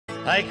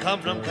I come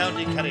from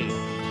County Kerry,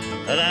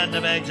 the land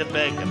of eggs and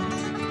bacon.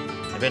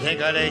 If you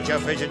think I'll eat your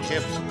fish and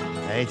chips,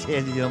 I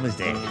tell you, you're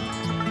mistaken.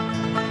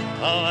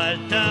 Oh, I'll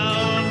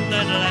down the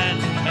land,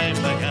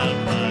 came back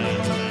out my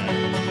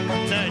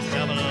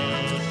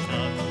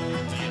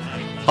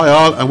Hi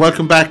all, and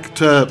welcome back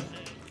to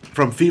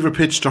From Fever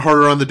Pitch to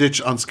Hurler on the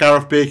Ditch on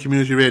Scariff Bay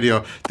Community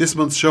Radio. This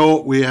month's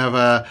show we have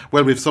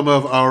we have some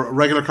of our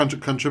regular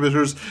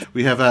contributors.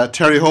 We have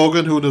Terry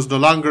Hogan, who is no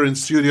longer in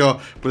studio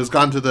but has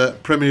gone to the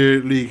Premier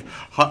League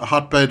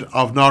hotbed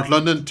of North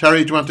London.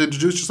 Terry, do you want to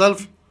introduce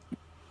yourself?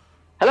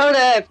 Hello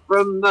there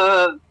from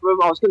I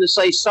was going to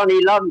say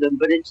sunny London,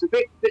 but it's a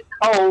bit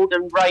cold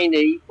and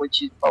rainy,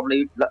 which is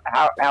probably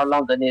how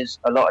London is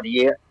a lot of the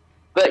year.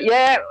 But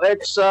yeah,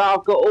 it's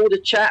I've got all the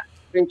chat.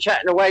 Been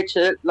chatting away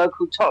to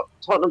local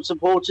Tottenham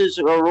supporters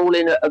who are all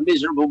in a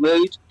miserable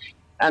mood,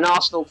 and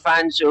Arsenal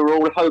fans who are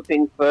all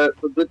hoping for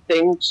good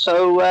things.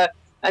 So,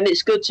 and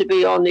it's good to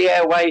be on the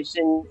airwaves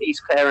in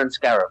East Clare and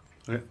Scariff.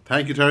 Okay,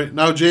 thank you, Terry.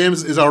 Now,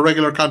 James is our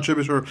regular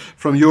contributor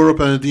from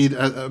Europe, and indeed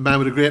a man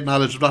with a great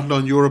knowledge of not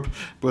only Europe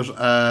but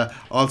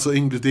also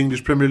the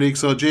English Premier League.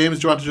 So, James,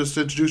 do you want to just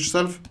introduce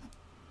yourself?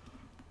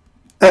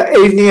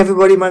 Evening,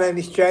 everybody. My name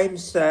is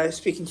James.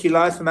 Speaking to you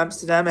live from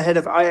Amsterdam, ahead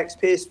of Ajax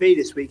PSV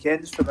this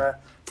weekend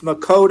from a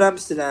cold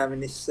Amsterdam on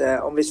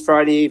this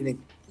Friday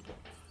evening.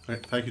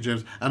 Right, thank you,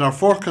 James. And our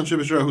fourth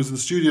contributor, who's in the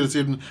studio this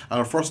evening, and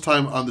our first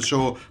time on the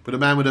show, but a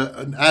man with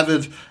an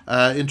avid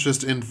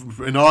interest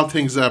in all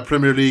things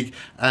Premier League,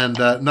 and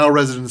now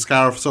resident in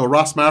Scariff. So,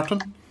 Ross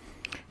Martin.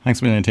 Thanks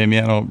a million, Tim.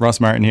 Yeah, no, Ross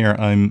Martin here.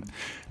 I'm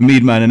a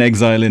Mead man in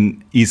exile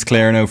in East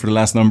Clare now for the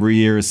last number of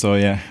years. So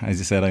yeah, as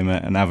you said, I'm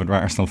an avid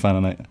Arsenal fan,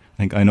 and I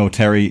think I know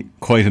Terry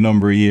quite a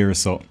number of years.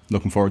 So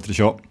looking forward to the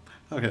show.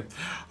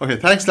 Okay,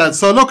 thanks, lads.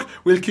 So look,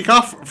 we'll kick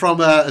off from.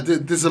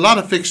 There's a lot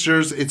of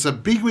fixtures. It's a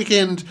big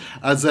weekend,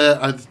 as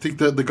I think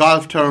the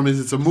golf term is.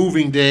 It's a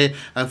moving day,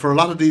 and for a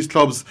lot of these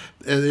clubs,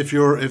 if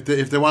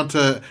they want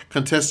to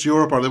contest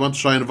Europe or they want to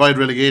try and avoid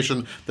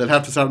relegation, they'll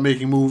have to start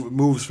making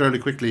moves fairly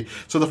quickly.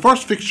 So the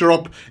first fixture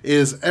up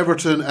is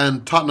Everton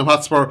and Tottenham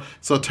Hotspur.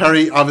 So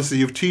Terry, obviously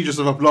you've teed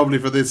yourself up lovely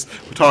for this.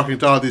 We're talking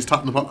to all these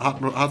Tottenham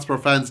Hotspur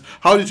fans.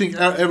 How do you think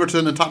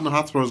Everton and Tottenham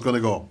Hotspur is going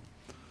to go?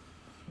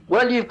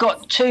 Well, you've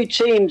got two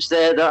teams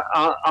there that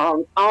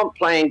aren't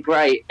playing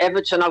great.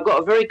 Everton, I've got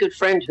a very good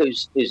friend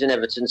who's an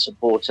Everton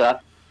supporter,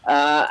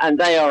 and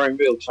they are in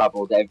real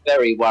trouble. They're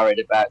very worried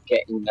about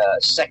getting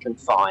a second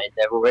fine.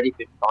 They've already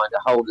been fined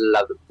a whole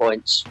load of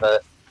points for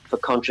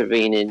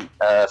contravening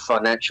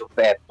financial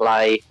fair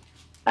play,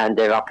 and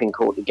they're up in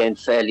court again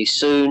fairly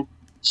soon.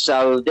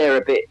 So they're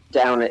a bit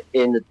down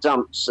in the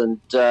dumps, and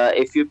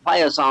if your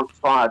players aren't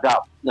fired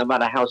up, no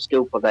matter how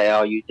skillful they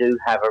are, you do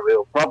have a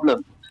real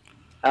problem.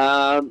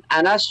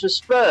 And as for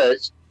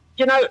Spurs,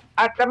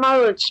 at the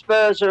moment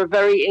Spurs are a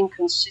very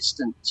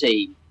inconsistent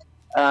team.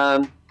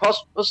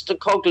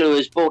 Postecoglou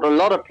has brought a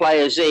lot of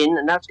players in,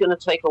 and that's going to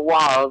take a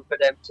while for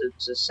them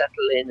to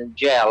settle in and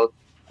gel.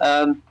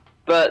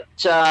 But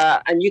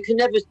you can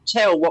never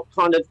tell what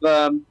kind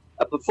of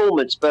a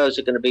performance Spurs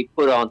are going to be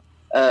put on.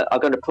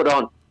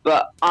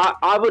 But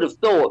I would have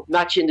thought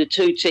matching the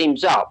two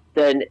teams up.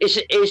 Then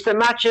is the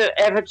match at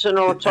Everton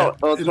or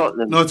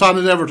Tottenham? No, it's on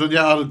at Everton.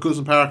 Yeah, out at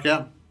Goodison Park.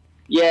 Yeah.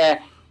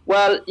 Yeah,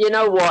 well, you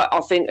know what?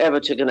 I think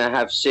Everton are going to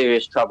have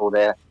serious trouble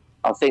there.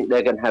 I think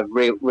they're going to have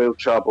real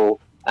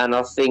trouble. And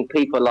I think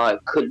people like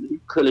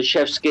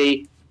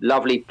Kulusevski,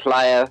 lovely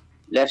player,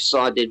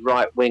 left-sided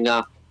right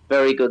winger,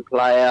 very good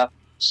player.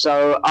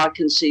 So I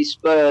can see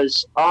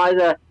Spurs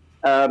either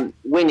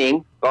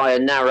winning by a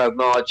narrow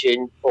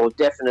margin or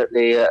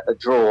definitely a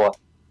draw.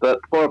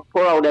 But poor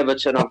old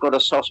Everton, I've got a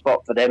soft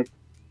spot for them.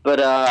 But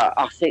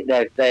I think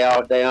they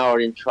are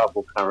in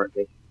trouble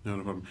currently. No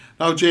problem.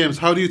 Now, James,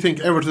 how do you think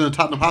Everton and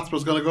Tottenham Hotspur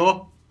is going to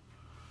go?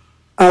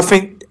 I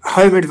think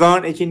home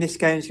advantage in this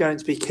game is going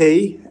to be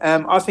key.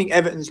 I think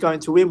Everton's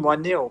going to win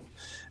 1-0.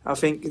 I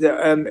think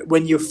that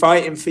when you're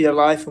fighting for your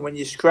life and when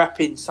you're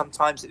scrapping,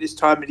 sometimes at this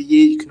time of the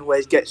year, you can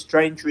always get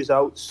strange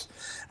results.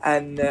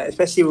 And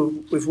especially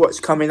with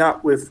what's coming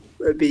up with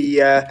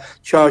the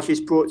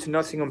charges brought to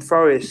Nottingham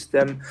Forest.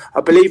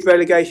 I believe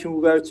relegation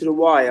will go to the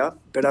wire,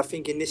 but I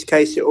think in this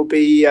case it will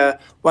be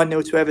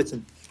 1-0 to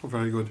Everton. Oh,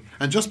 very good.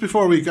 And just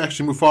before we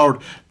actually move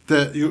forward,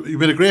 you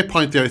made a great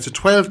point there. It's a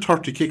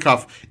 12:30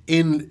 kickoff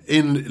in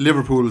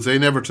Liverpool,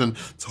 in Everton.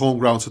 It's home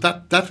ground, so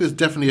that is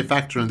definitely a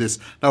factor in this.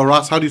 Now,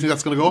 Ross, how do you think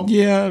that's going to go?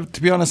 Yeah, to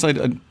be honest, I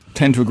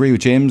tend to agree with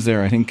James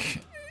there. I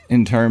think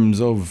in terms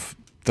of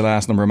the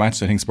last number of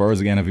matches, I think Spurs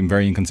again have been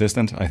very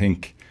inconsistent. I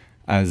think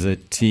as a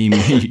team,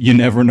 you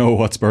never know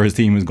what Spurs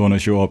team is going to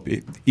show up,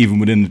 even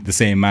within the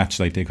same match.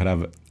 Like, they could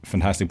have a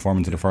fantastic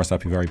performance in the first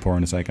half, be very poor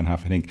in the second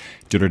half. I think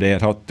the other day I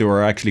thought they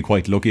were actually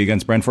quite lucky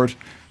against Brentford.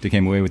 They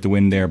came away with the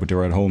win there, but they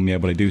were at home. Yeah,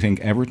 but I do think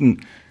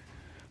Everton,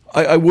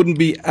 I wouldn't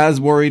be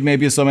as worried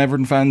maybe as some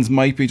Everton fans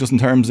might be, just in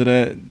terms of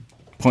the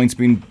points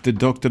being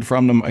deducted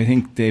from them. I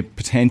think they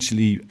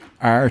potentially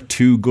are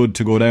too good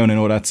to go down. I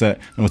know it's a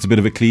bit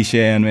of a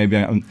cliche, and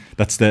maybe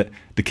that's the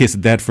kiss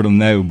of death for them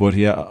now, but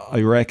yeah,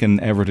 I reckon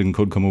Everton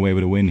could come away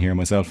with a win here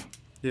myself.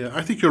 Yeah,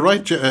 I think you're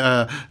right,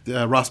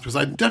 Ross, because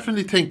I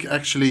definitely think,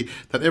 actually,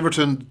 that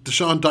Everton, the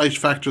Sean Dyche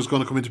factor is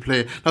going to come into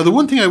play. Now, the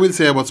one thing I will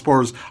say about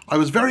Spurs, I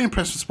was very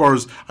impressed with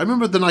Spurs. I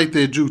remember the night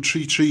they drew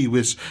 3-3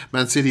 with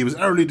Man City. It was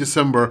early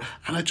December,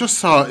 and I just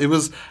saw it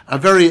was a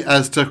very,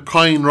 as to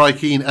coin Roy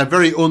Keane, a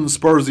very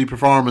un-Spursy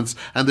performance,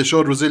 and they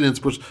showed resilience.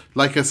 But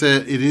like I say,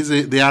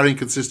 they are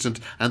inconsistent,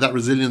 and that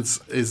resilience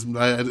is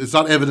it's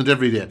not evident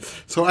every day.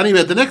 So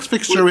anyway, the next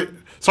fixture...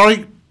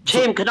 Sorry...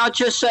 Tim, can I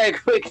just say a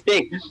quick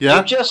thing? Yeah?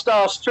 You've just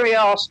asked 3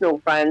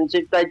 Arsenal fans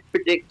if they'd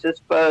predict a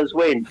Spurs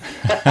win.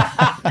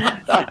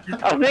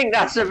 I think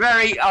that's a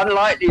very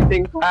unlikely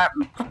thing to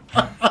happen.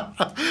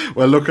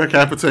 Well, look, I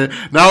can't say.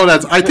 Now,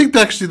 lads, I think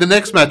actually the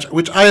next match,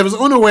 which I was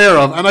unaware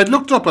of, and I'd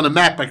looked up on a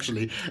map,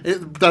 actually,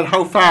 that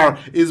how far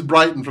is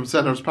Brighton from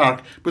Sellers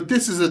Park. But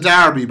this is a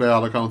derby, by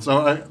all accounts.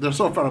 So they're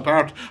so far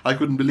apart, I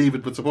couldn't believe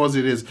it, but suppose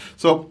it is.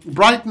 So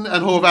Brighton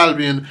and Hove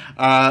Albion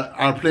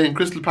are playing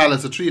Crystal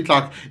Palace at 3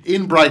 o'clock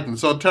in Brighton.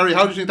 So, Terry,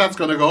 how do you think that's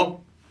going to go?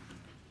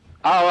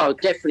 Oh, I'll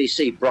definitely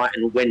see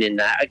Brighton winning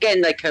that. Again,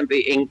 they can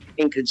be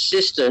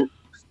inconsistent,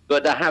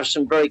 but they have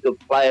some very good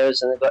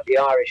players, and they've got the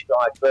Irish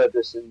guy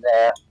Ferguson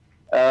there.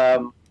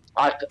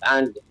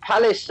 And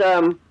Palace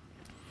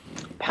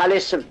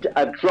have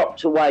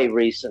dropped away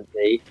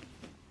recently.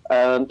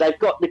 They've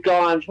got the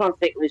guy, I'm trying to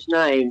think of his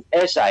name,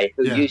 Eze,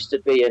 who used to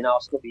be an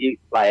Arsenal youth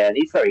player, and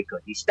he's very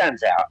good. He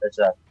stands out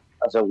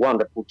as a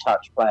wonderful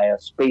touch player,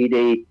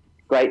 speedy,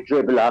 great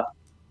dribbler.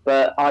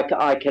 But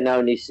I can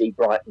only see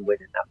Brighton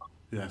winning that one.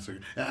 Yeah, so,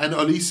 and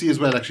Olise as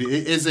well,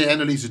 actually. Eze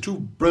and Olise, 2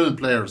 brilliant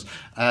players.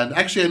 And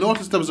actually, I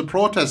noticed there was a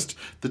protest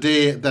the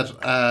day that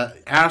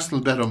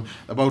Arsenal bet them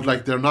about,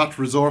 like, they're not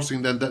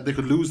resourcing them, that they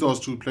could lose those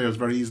 2 players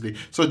very easily.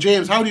 So,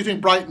 James, how do you think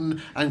Brighton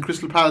and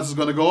Crystal Palace is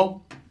going to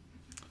go?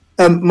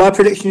 My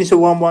prediction is a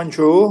 1-1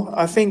 draw.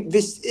 I think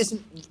this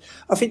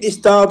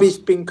derby's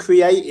been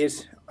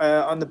created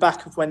on the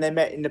back of when they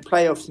met in the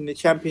playoffs in the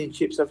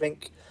championships. I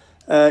think.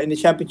 In the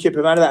Championship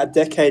around about a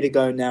decade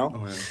ago now.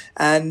 Oh, yeah.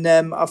 And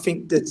I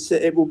think that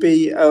it will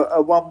be a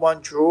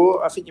 1-1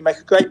 draw. I think you make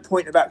a great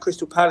point about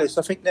Crystal Palace.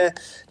 I think they're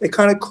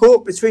kind of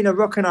caught between a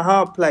rock and a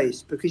hard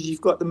place, because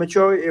you've got the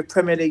majority of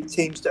Premier League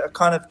teams that are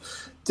kind of,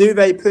 do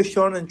they push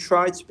on and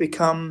try to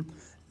become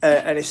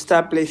an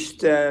established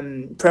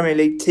Premier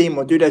League team,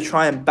 or do they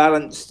try and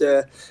balance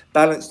the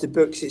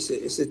books?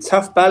 It's a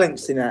tough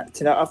balancing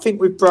act. I think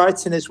with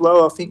Brighton as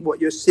well, I think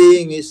what you're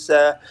seeing is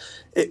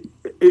it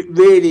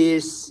really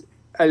is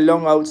a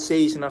long old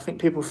season. I think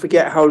people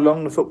forget how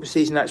long the football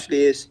season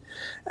actually is.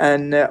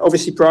 And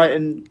obviously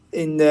Brighton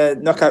in the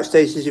knockout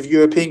stages of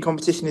European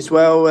competition as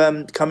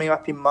well, coming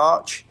up in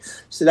March.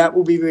 So that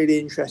will be really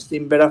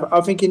interesting. But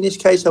I think in this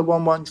case, a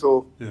 1-1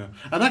 draw. Yeah.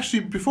 And actually,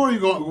 before you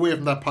go away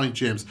from that point,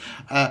 James,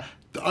 I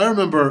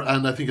remember,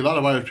 and I think a lot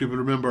of Irish people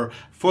remember,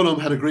 Fulham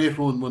had a great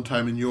run one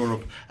time in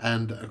Europe,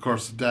 and of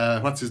course,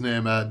 what's his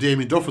name?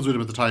 Damien Duff was with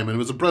him at the time, and it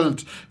was a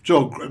brilliant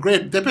joke.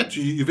 Great, they bet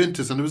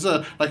Juventus, and it was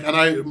and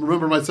I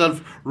remember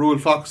myself, Roel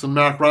Fox and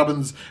Mark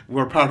Robbins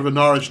were part of a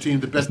Norwich team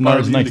that bet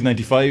Norwich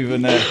 1995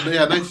 and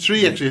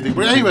 93 actually, I think.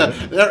 But anyway,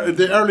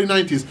 the early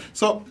 90s.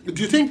 So,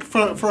 do you think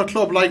for a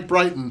club like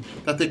Brighton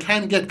that they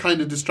can get kind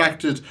of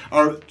distracted,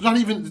 or not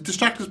even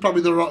distracted is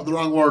probably the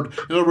wrong word?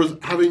 In other words,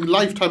 having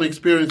lifetime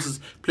experiences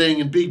playing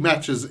in big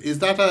matches, is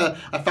that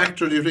a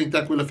factor, do you think,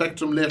 that will affect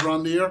them later on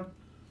in the year?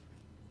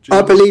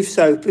 I believe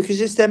so, because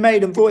it's their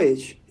maiden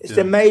voyage. It's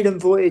their maiden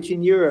voyage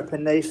in Europe,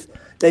 and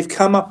they've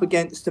come up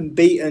against and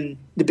beaten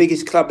the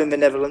biggest club in the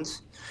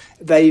Netherlands.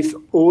 They've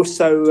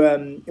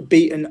also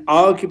beaten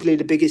arguably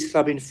the biggest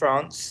club in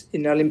France,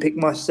 in Olympique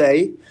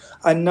Marseille.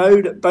 I know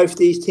that both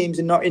these teams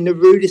are not in the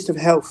rudest of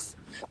health,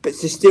 but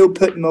to still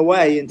put them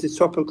away and to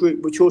top a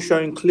group which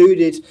also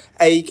included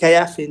AEK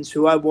Athens,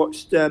 who I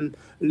watched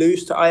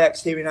lose to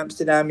Ajax here in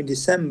Amsterdam in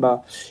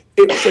December.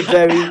 It's a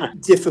very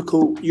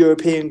difficult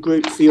European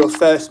group for your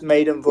first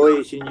maiden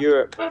voyage in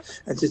Europe,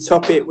 and to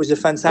top it was a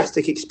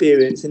fantastic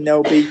experience. And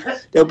they'll be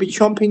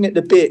chomping at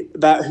the bit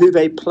about who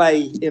they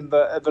play in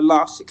the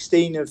last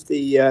 16 of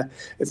the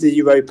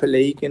Europa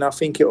League. And I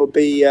think it'll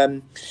be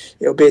a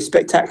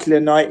spectacular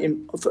night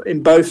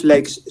in both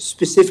legs,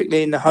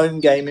 specifically in the home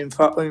game in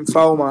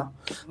Falmer,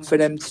 for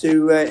them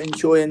to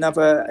enjoy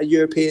another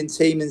European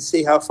team and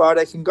see how far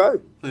they can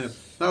go. Yeah.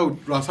 Now,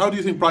 Ross, how do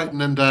you think Brighton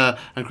and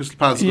Crystal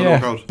Palace are going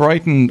to work out?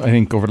 Brighton, I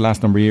think, over the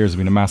last number of years have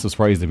been a massive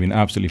surprise. They've been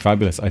absolutely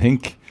fabulous. I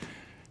think,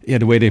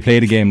 the way they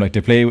play the game, like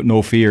they play with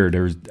no fear,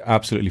 they're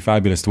absolutely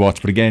fabulous to watch.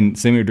 But again,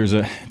 similar, there's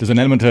an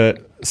element of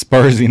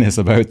Spursiness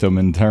about them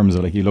in terms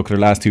of, like, you look at their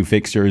last 2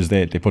 fixtures,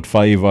 they put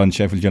 5 on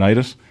Sheffield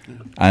United,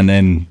 and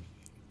then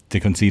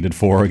they conceded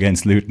 4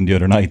 against Luton the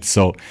other night.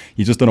 So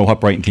you just don't know what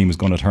Brighton team is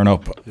going to turn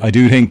up. Yeah. I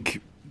do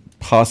think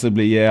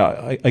possibly,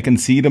 I can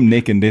see them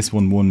nicking this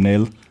one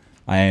 1-0.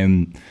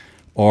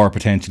 Or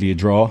potentially a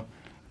draw.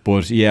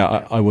 But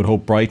I would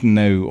hope Brighton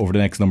now, over the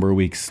next number of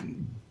weeks,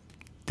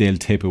 they'll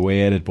tip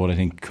away at it. But I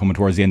think coming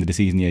towards the end of the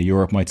season,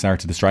 Europe might start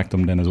to distract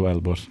them then as well.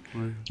 But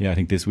I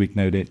think this week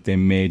now they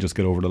may just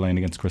get over the line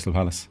against Crystal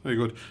Palace. Very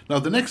good. Now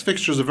the next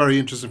fixture is a very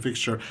interesting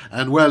fixture,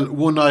 and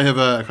one I have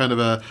a kind of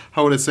a,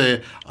 how would I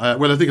say, I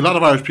think a lot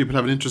of Irish people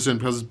have an interest in,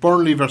 because it's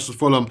Burnley versus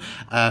Fulham.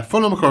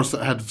 Fulham, of course,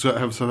 have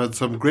had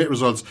some great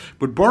results,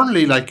 but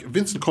Burnley, like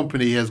Vincent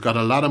Kompany, has got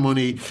a lot of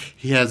money.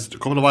 He has a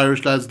couple of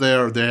Irish lads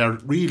there. They are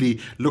really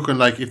looking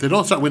like, if they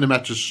don't start winning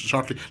matches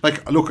shortly,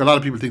 like, look, a lot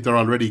of people think they're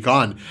already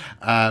gone.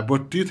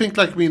 But do you think,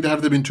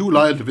 have they been too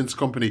loyal to Vincent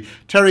Kompany?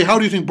 Terry, how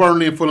do you think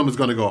Burnley and Fulham is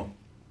going to go?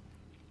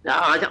 Now,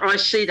 I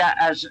see that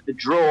as a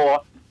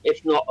draw,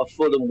 if not a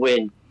Fulham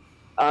win.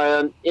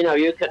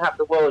 You can have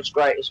the world's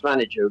greatest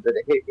manager, but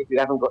if you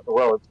haven't got the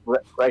world's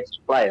greatest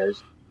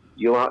players,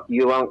 you aren't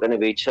going to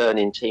be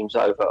turning teams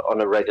over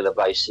on a regular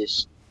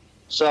basis.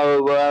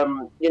 So,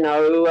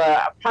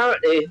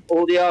 apparently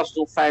all the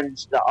Arsenal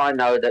fans that I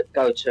know that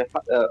go to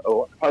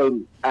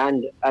home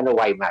and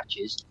away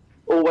matches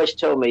always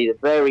tell me the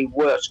very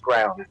worst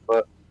ground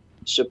for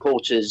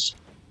supporters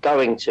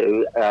going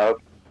to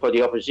for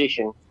the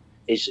opposition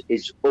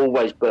is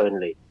always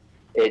Burnley.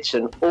 It's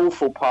an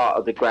awful part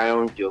of the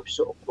ground you're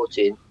sort of put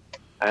in,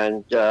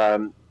 and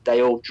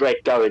they all dread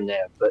going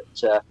there. But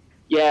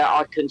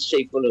I can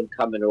see Fulham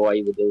coming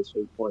away with those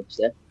 3 points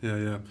there.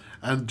 Yeah.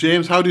 And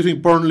James, how do you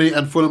think Burnley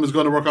and Fulham is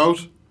going to work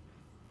out?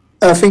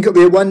 I think it'll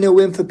be a 1-0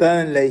 win for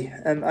Burnley.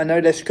 I know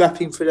they're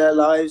scrapping for their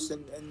lives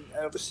and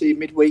obviously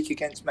midweek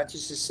against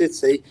Manchester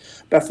City,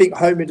 but I think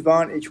home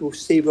advantage will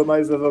see them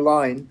over the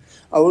line.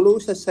 I will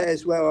also say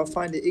as well, I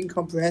find it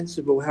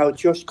incomprehensible how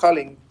Josh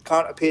Culling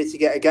can't appear to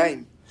get a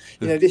game.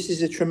 This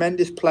is a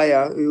tremendous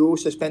player who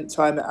also spent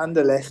time at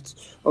Anderlecht,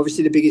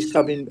 obviously the biggest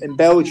club in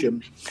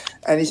Belgium.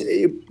 And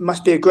it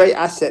must be a great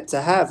asset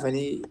to have.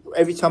 And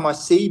every time I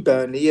see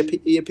Burnley,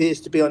 he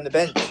appears to be on the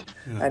bench.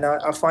 Yeah. And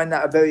I find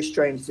that a very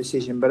strange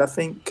decision. But I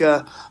think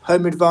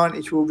home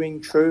advantage will ring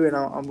true, and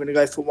I'm going to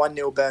go for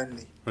 1-0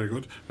 Burnley. Very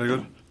good.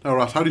 Now,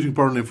 Ross, how do you think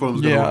Burnley and Fulham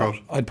is going to work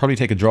out? I'd probably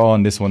take a draw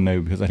on this one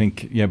now, because I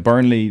think,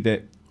 Burnley,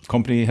 the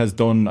Kompany has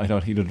done, I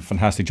thought he did a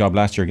fantastic job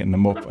last year getting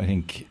them up. I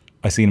think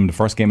I seen him the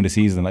first game of the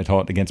season. I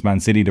thought against Man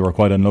City they were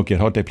quite unlucky. I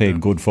thought they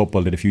played good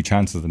football, did a few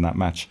chances in that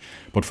match,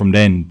 but from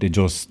then they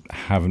just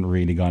haven't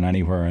really gone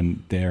anywhere,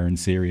 and they're in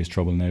serious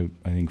trouble now,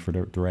 I think, for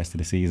the rest of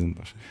the season.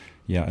 But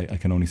I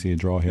can only see a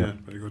draw here. Yeah,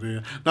 very good. Yeah.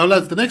 Now,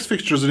 lads, the next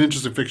fixture is an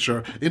interesting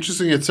fixture.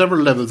 Interesting at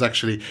several levels,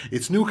 actually.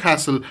 It's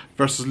Newcastle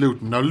versus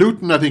Luton. Now,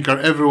 Luton, I think, are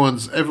everyone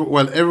this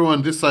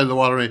side of the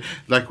water.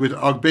 Like with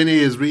Ogbene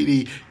is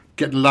really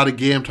getting a lot of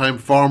game time,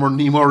 former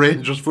Nemo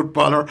Rangers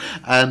footballer,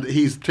 and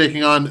he's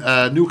taking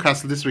on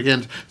Newcastle this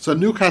weekend. So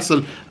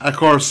Newcastle, of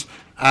course,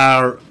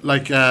 are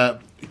like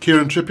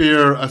Kieran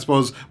Trippier, I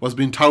suppose, was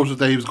being touted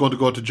that he was going to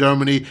go to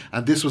Germany,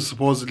 and this was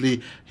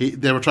supposedly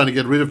they were trying to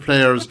get rid of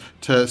players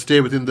to stay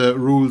within the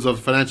rules of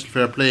financial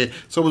fair play.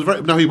 So it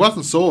was now he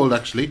wasn't sold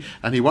actually,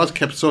 and he was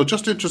kept. So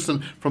just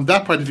interesting from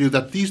that point of view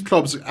that these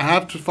clubs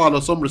have to follow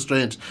some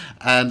restraint,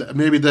 and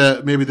maybe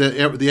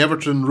the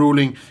Everton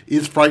ruling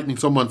is frightening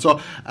someone.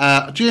 So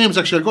James,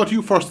 actually, I'll go to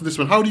you first on this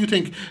one. How do you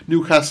think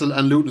Newcastle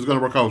and Luton is going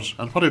to work out,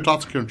 and what are your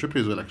thoughts on Kieran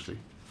Trippier as well, actually?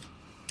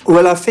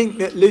 Well, I think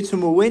that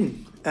Luton will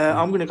win.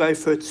 I'm going to go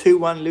for a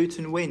 2-1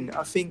 Luton win.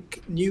 I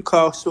think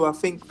Newcastle, I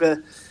think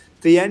the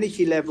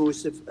energy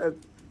levels of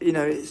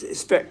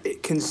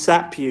it can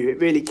sap you. It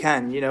really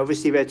can.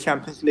 Obviously their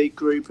Champions League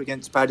group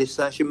against Paris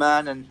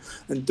Saint-Germain and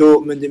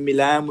Dortmund and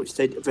Milan, which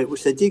they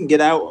didn't get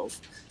out of.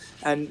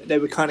 And they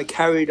were kind of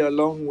carried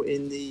along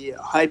in the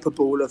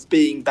hyperbole of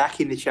being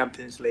back in the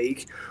Champions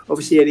League.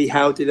 Obviously Eddie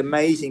Howe did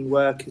amazing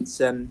work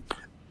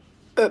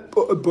at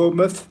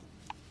Bournemouth.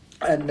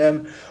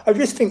 And I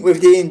just think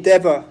with the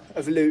endeavour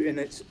of Luton,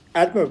 it's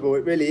admirable.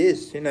 It really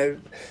is.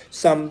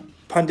 Some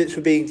pundits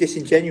were being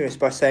disingenuous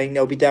by saying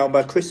they'll be down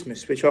by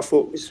Christmas, which I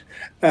thought was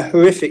a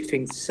horrific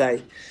thing to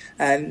say.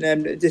 And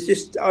there's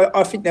just,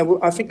 I think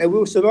they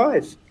will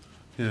survive.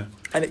 Yeah.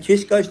 And it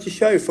just goes to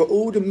show, for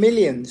all the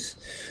millions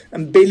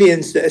and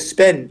billions that are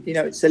spent,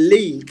 it's a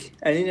league,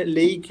 and in a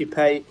league you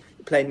play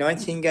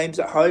 19 games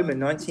at home and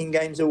 19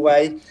 games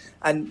away,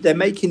 and they're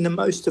making the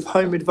most of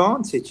home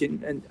advantage.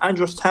 And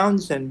Andros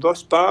Townsend,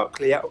 Ross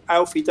Barkley,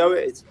 Alfie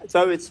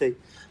Doherty,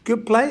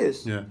 good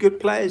players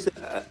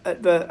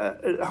at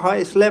the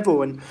highest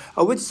level. And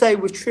I would say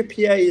with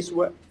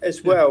Trippier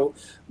as well,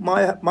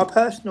 my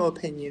personal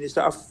opinion is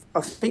that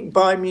I think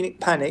Bayern Munich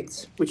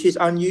panicked, which is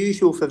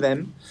unusual for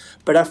them,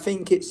 but I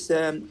think it's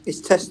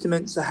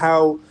testament to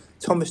how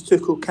Thomas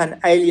Tuchel can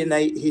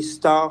alienate his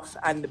staff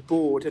and the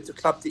board of the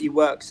club that he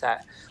works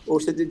at.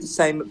 Also did the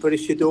same at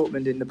Borussia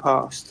Dortmund in the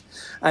past.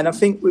 And I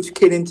think with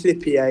Kieran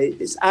Trippier,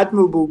 it's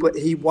admirable, but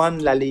he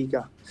won La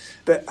Liga.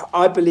 But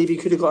I believe he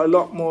could have got a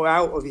lot more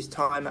out of his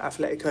time at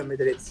Atletico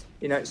Madrid.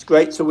 It's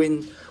great to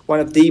win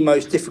one of the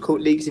most difficult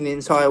leagues in the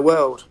entire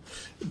world,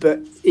 but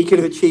he could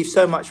have achieved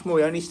so much more.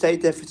 He only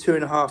stayed there for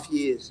 2.5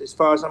 years. As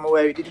far as I'm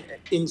aware, he didn't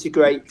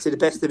integrate to the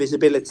best of his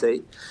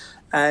ability.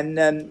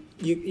 And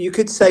you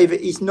could say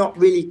that he's not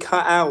really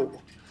cut out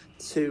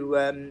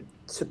to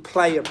to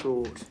play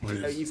abroad. Oh,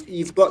 yes.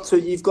 You've got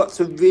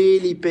to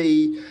really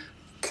be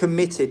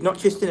committed, not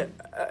just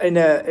in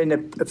a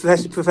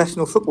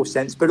professional football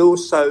sense, but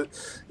also,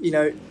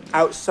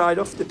 outside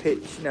off the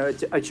pitch,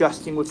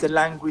 adjusting with the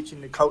language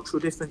and the cultural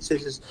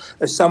differences.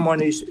 As someone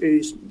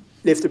who's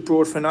lived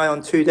abroad for nigh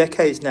on 2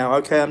 decades now,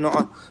 okay, I'm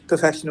not a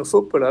professional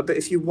footballer, but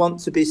if you want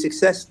to be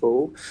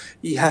successful,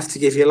 you have to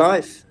give your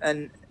life,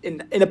 and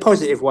in a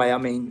positive way, I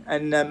mean.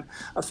 And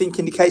I think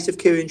in the case of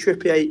Kieran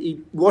Trippier, he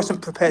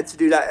wasn't prepared to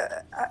do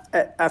that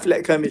at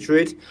Atletico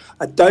Madrid.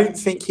 I don't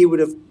think he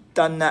would have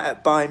done that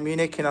at Bayern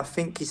Munich, and I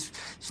think he's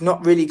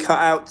not really cut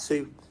out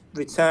to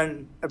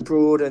return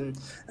abroad and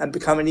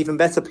become an even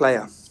better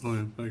player. Oh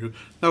yeah, very good.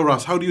 Now,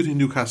 Ross, how do you think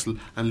Newcastle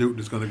and Luton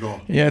is going to go?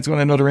 Yeah, it's going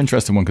to be another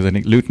interesting one, because I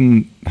think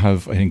Luton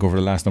have, over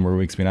the last number of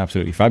weeks, been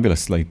absolutely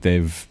fabulous. Like,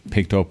 they've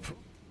picked up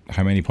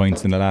how many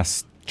points in the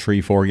last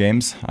 3-4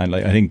 games, and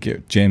I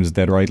think James is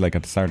dead right. Like,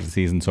 at the start of the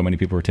season, so many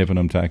people were tipping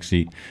them to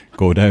actually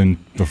go down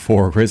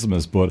before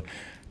Christmas, but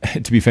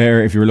to be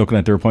fair, if you were looking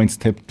at their points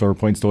tipped or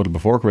points total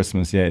before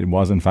Christmas, yeah, it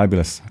wasn't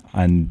fabulous.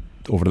 And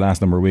over the last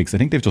number of weeks, I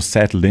think they've just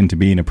settled into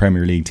being a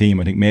Premier League team.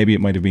 I think maybe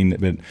they might have been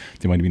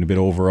a bit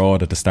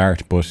overawed at the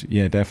start, but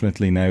yeah,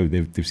 definitely now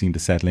they've seemed to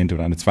settle into it,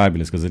 and it's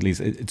fabulous, because at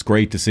least it's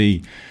great to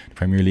see the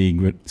Premier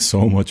League with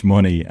so much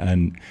money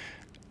and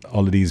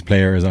all of these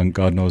players on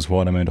God knows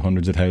what amount,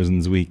 hundreds of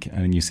thousands a week,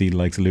 and you see the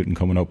likes of Luton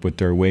coming up with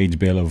their wage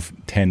bill of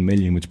 10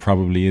 million, which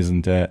probably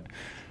isn't a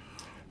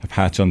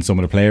patch on some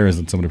of the players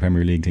and some of the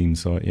Premier League teams.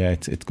 So yeah,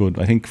 it's good.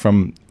 I think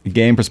from a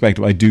game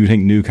perspective, I do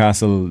think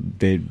Newcastle,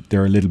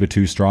 they're a little bit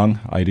too strong.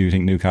 I do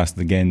think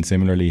Newcastle, again,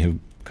 similarly, have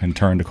kind of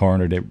turned the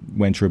corner. They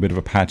went through a bit of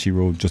a patchy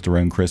road just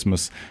around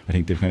Christmas. I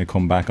think they've kind of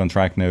come back on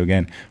track now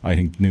again. I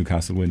think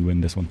Newcastle will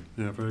win this one.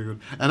 Yeah, very good.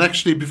 And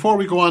actually, before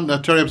we go on,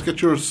 Terry, let's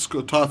get your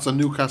thoughts on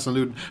Newcastle and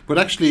Luton. But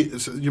actually,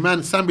 your man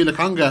Sambi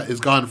Lokonga is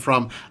gone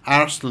from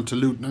Arsenal to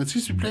Luton, and it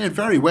seems to be playing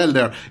very well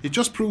there. It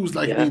just proves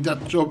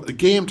that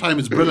game time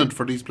is brilliant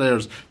for these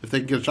players if they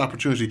can get an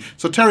opportunity.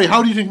 So Terry,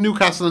 how do you think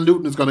Newcastle and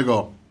Luton is going to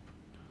go?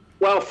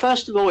 Well,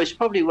 first of all, it's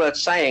probably worth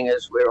saying,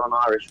 as we're on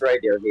Irish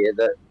radio here,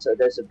 that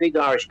there's a big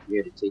Irish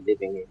community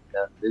living in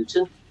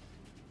Luton,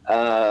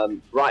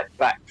 right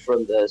back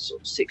from the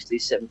sort of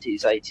 60s,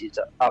 70s, 80s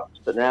up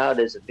to now.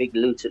 There's a big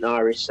Luton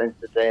Irish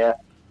centre there.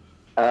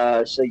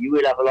 So you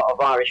will have a lot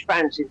of Irish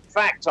fans. In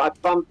fact, I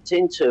bumped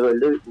into a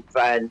Luton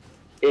fan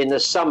in the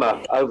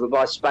summer over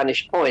by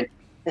Spanish Point.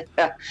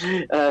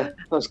 I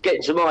was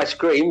getting some ice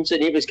creams,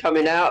 and he was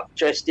coming out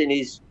dressed in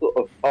his sort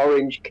of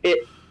orange kit.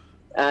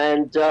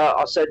 And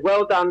I said,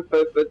 well done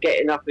for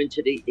getting up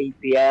into the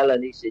EPL.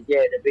 And he said, yeah,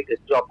 the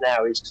biggest job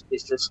now is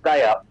to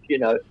stay up,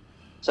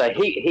 So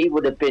he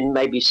would have been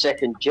maybe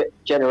second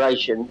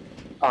generation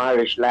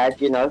Irish lad,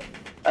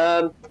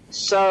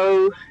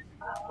 So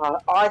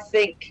I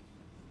think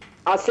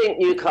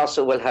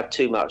Newcastle will have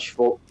too much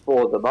for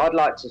them. I'd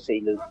like to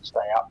see Luton stay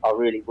up. I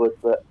really would.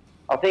 But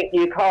I think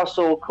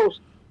Newcastle, of course,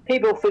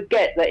 people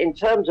forget that in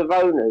terms of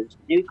owners,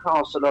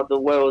 Newcastle are the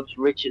world's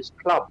richest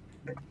club.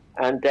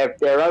 And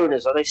their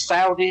owners are they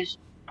Saudis,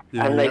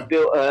 and they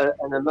built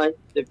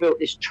they built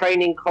this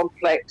training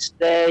complex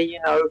there,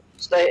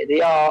 state of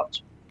the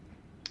art,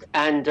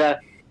 and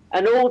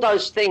all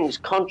those things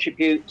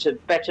contribute to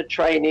better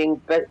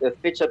training,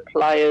 fitter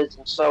players,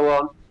 and so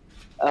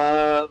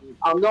on.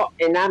 I'm not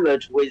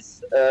enamoured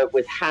with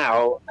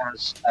Howe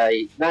as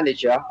a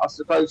manager. I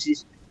suppose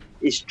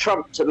he's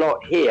trumped a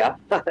lot here.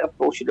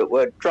 Unfortunate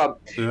word, trump.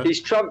 Yeah.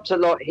 He's trumped a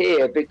lot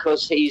here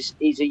because he's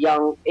a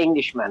young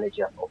English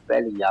manager, or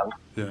fairly young.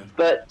 Yeah.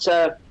 But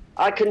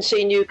I can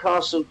see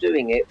Newcastle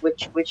doing it,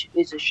 which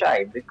is a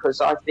shame, because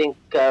I think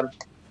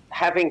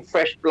having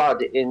fresh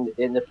blood in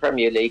the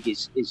Premier League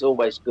is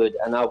always good,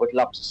 and I would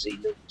love to see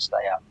Luton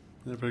stay up.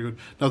 Yeah, very good.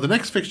 Now, the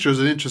next fixture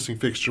is an interesting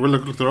fixture. Well,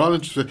 look, they're all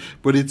interesting,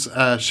 but it's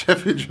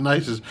Sheffield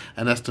United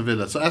and Aston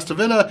Villa. So Aston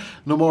Villa,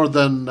 no more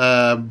than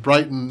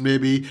Brighton,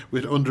 maybe,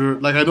 with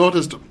I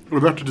noticed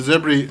Roberto De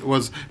Zerbi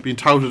was being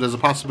touted as a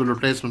possible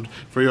replacement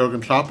for Jurgen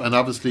Klopp, and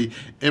obviously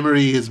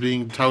Emery is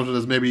being touted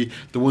as maybe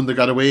the one that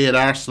got away at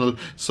Arsenal.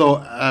 So,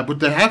 but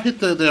they have hit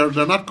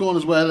they're not going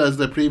as well as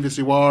they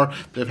previously were.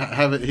 They've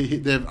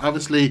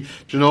obviously,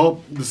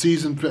 the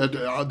season,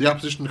 the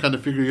opposition kind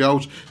of figure you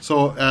out.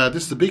 So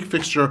this is a big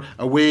fixture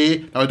away.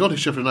 Now, I don't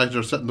think Sheffield United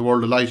are setting the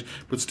world alight,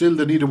 but still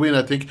they need a win,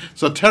 I think.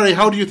 So Terry,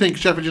 how do you think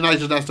Sheffield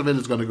United and Aston Villa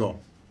is going to go?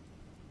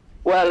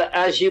 Well,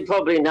 as you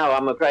probably know,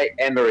 I'm a great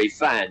Emery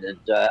fan, and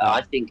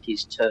I think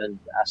he's turned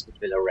Aston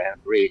Villa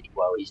around really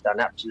well. He's done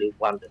absolute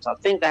wonders. I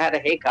think they had a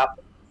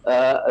hiccup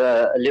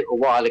a little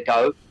while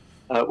ago,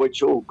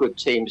 which all good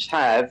teams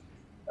have.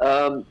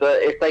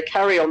 But if they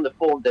carry on the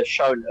form they've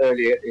shown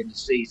earlier in the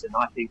season,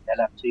 I think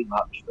they'll have too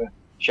much for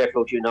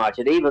Sheffield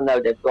United, even though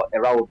they've got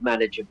their old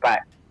manager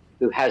back,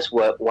 who has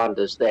worked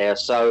wonders there.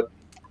 So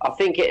I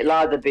think it'll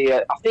either be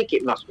I think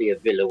it must be a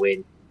Villa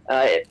win.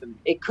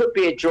 It could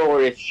be a draw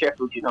if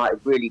Sheffield United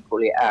really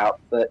pull it out,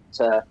 but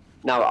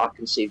no, I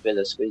can see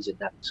Villa squeezing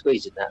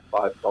that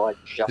by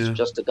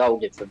just a goal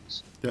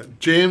difference. Yeah.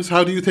 James,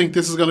 how do you think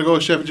this is going to go,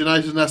 Sheffield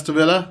United and Aston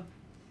Villa?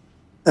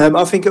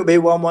 I think it'll be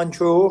a 1-1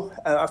 draw.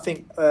 I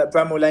think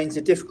Bramall Lane's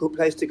a difficult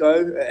place to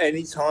go at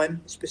any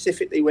time,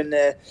 specifically when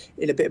they're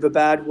in a bit of a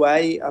bad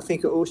way. I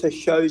think it also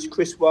shows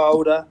Chris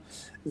Wilder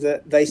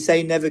that they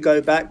say never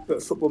go back,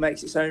 but football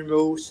makes its own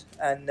rules,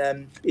 and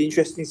be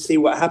interesting to see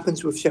what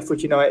happens with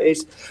Sheffield United.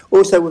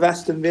 Also with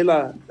Aston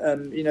Villa,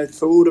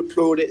 for all the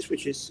plaudits,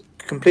 which is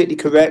completely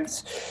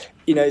correct.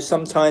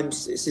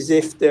 Sometimes it's as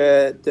if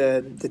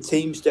the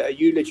teams that are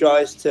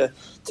eulogised to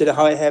the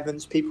high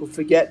heavens, people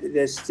forget that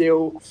there's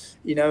still,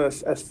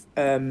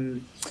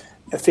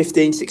 a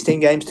 15, 16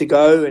 games to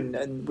go,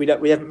 and we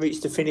haven't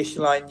reached the finish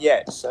line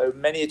yet. So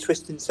many a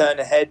twist and turn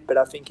ahead, but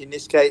I think in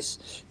this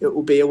case it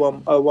will be a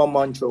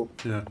 1-1 draw.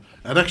 Yeah,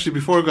 and actually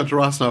before I got to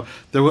Ross now,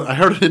 I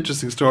heard an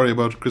interesting story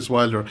about Chris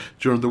Wilder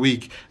during the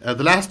week.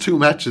 The last 2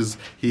 matches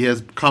he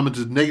has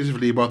commented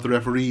negatively about the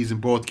referees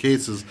in both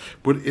cases,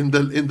 but in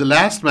the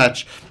last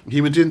match he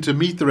went in to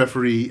meet the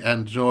referee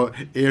and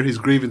air his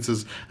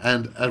grievances,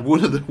 and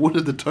one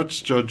of the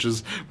touch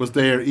judges was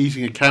there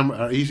eating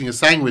a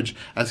sandwich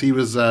as he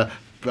was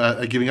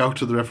giving out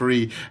to the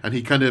referee, and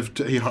he kind of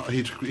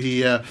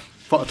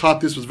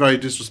thought this was very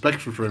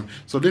disrespectful for him.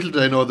 So little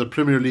did I know that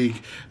Premier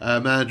League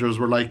managers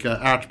were like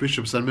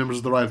archbishops and members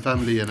of the royal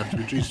family and have to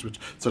be treated with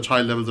such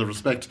high levels of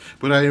respect.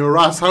 But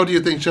Ross, how do you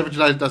think Sheffield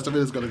United Aston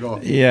Villa is going to go?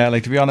 Yeah,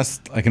 to be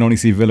honest, I can only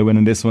see Villa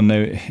winning this one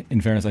now.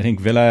 In fairness, I think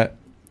Villa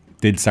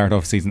did start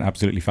off the season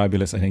absolutely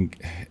fabulous. I think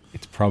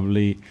it's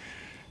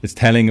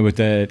telling about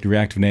the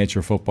reactive nature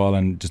of football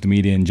and just the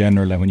media in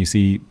general. Like when you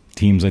see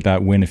teams like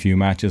that win a few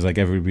matches, like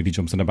everybody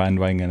jumps on the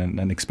bandwagon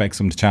and expects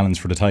them to challenge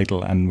for the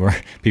title, and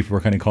people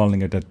were kind of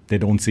calling it that they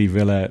don't see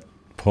Villa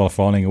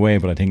falling away.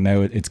 But I think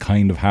now it's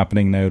kind of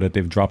happening now that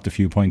they've dropped a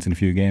few points in a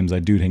few games. I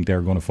do think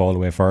they're going to fall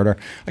away further.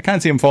 I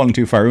can't see them falling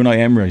too far. Unai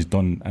Emery's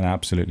done an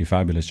absolutely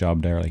fabulous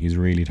job there. Like he's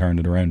really turned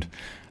it around.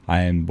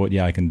 But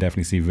yeah, I can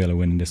definitely see Villa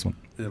winning this one.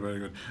 Yeah, very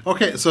good.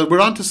 Okay, so we're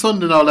on to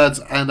Sunday now, lads,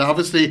 and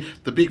obviously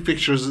the big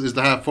fixtures is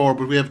the half four,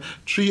 but we have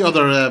 3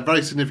 other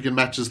very significant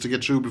matches to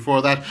get through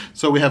before that.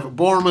 So we have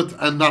Bournemouth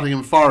and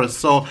Nottingham Forest.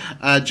 So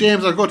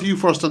James, I'll go to you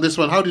first on this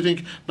one. How do you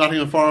think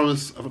Nottingham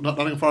Forest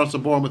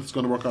and Bournemouth is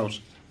going to work out?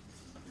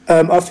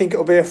 I think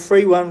it'll be a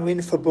 3-1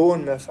 win for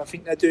Bournemouth. I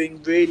think they're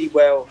doing really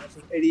well. I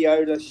think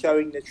Iliola's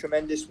showing the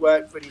tremendous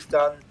work that he's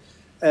done.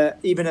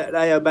 Even at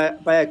Rayo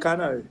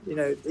Vallecano,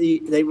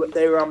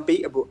 they were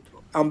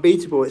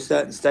unbeatable at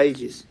certain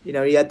stages.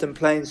 He had them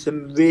playing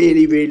some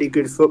really, really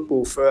good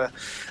football for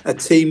a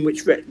team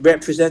which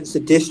represents the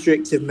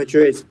district of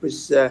Madrid.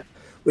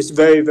 Was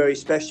very, very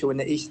special.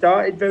 And he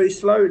started very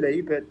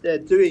slowly, but they're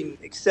doing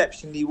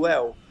exceptionally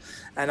well.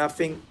 And I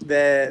think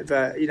their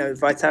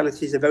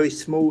Vitality is a very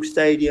small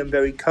stadium,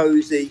 very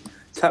cosy,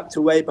 tucked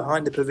away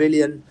behind the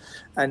pavilion.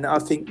 And I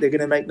think they're going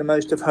to make the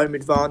most of home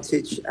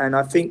advantage. And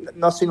I think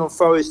Nottingham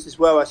Forest as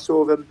well, I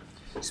saw them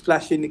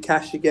splashing the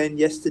cash again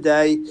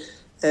yesterday.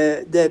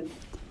 They're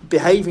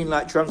behaving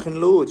like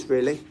drunken lords,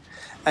 really.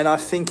 And I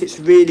think it's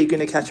really going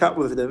to catch up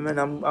with them. And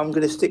I'm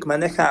going to stick my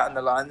neck out on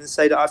the line and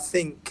say that I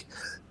think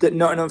that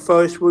Nottingham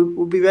Forest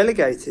will be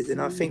relegated. And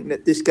I think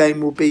that this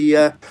game will be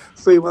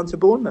 3-1 to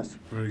Bournemouth.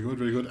 Very good,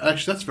 very good.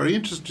 Actually, that's very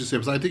interesting to say,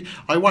 because I think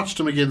I watched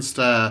them against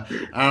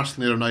Arsenal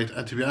the other night,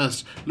 and to be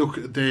honest, look,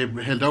 they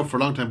held out for a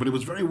long time, but it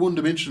was very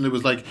one-dimensional. It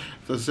was like,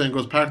 the saying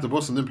goes, park the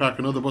bus and then park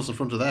another bus in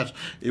front of that.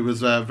 It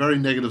was very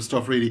negative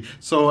stuff, really.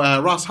 So,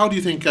 Ross, how do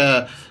you think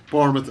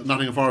Bournemouth,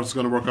 Nottingham Forest is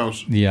going to work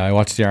out? Yeah, I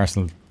watched the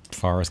Arsenal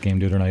Forest game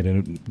the other night,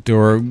 and they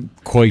were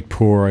quite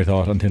poor, I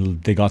thought, until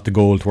they got the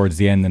goal towards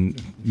the end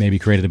and maybe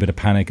created a bit of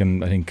panic.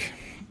 And I think,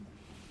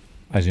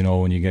 as you know,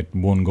 when you get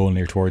one goal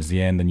near towards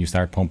the end and you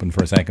start pumping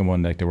for a second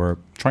one, like they were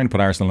trying to put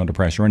Arsenal under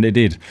pressure, and they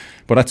did.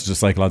 But that's just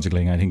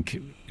psychologically. I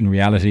think in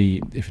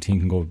reality, if a team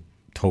can go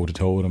toe to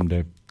toe with them,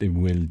 they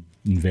will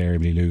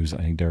invariably lose.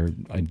 I think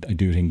I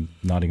do think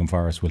Nottingham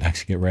Forest will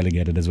actually get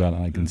relegated as well,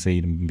 and I can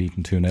see them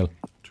beating 2-0.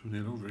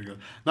 2-0, very good.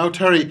 Now,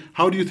 Terry,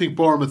 how do you think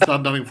Bournemouth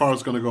and Nottingham Forest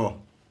is going to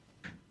go?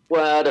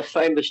 Well, the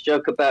famous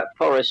joke about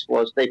Forest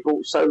was they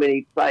bought so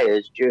many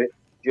players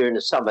during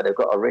the summer. They've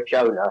got a rich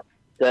owner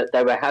that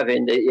they were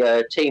having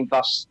the team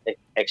bus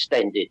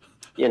extended.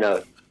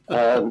 So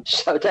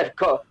they've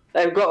got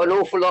an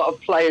awful lot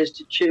of players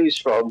to choose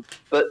from,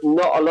 but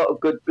not a lot of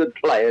good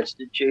players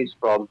to choose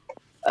from.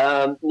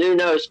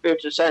 Nuno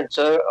Espirito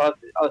Santo, I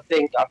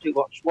think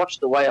watch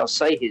the way I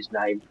say his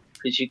name,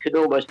 because you could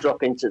almost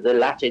drop into the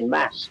Latin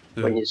mass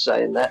when you're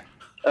saying that.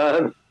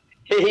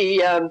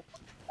 He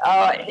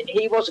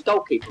was a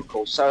goalkeeper, of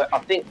course, so I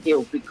think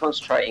he'll be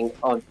concentrating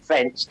on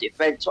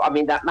defence. I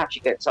mean, that match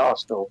against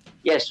Arsenal,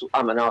 yes,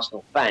 I'm an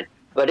Arsenal fan,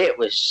 but it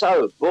was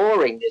so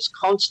boring, this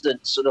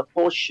constant sort of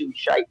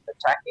horseshoe-shaped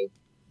attacking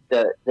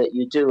that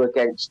you do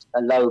against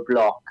a low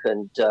block,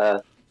 and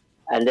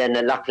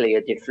then luckily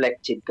a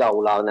deflected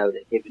goal. I know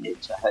they're giving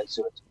it to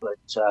Jesus, but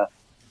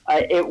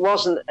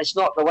it's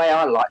not the way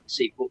I like to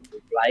see football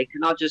play.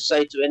 Can I just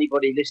say to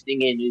anybody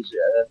listening in who's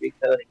a big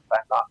hurling fan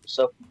like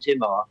myself and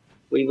Tim are,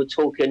 we were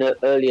talking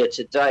earlier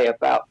today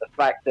about the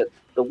fact that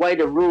the way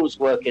the rules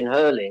work in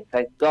hurling,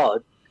 thank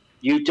God,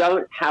 You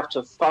don't have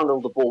to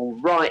funnel the ball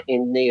right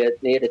in near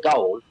the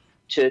goal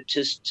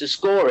to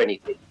score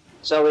anything.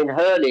 So in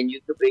hurling, you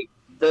could be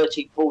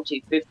 30,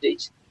 40, 50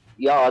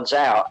 yards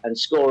out and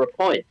score a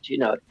point,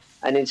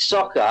 And in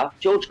soccer,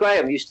 George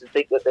Graham used to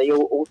think that they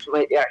ought to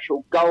make the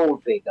actual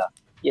goal bigger,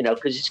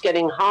 because it's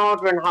getting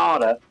harder and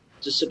harder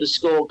to sort of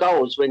score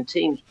goals when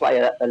teams play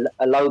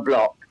a low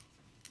block.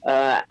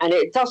 And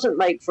it doesn't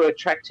make for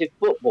attractive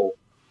football.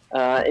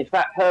 In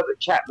fact, Herbert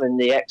Chapman,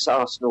 the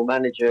ex-Arsenal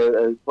manager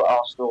who put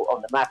Arsenal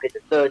on the map in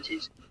the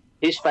 30s,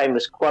 his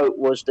famous quote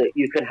was that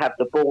you can have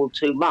the ball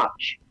too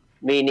much,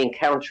 meaning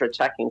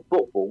counter-attacking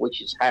football,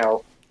 which is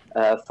how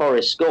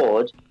Forest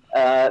scored.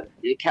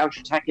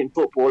 Counter-attacking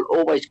football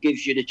always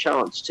gives you the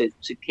chance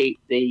to keep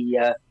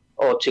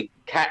or to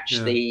catch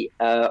the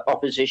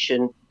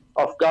opposition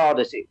off guard,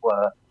 as it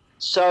were.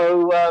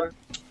 So,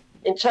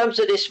 in terms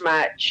of this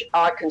match,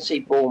 I can see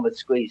Bournemouth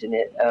squeezing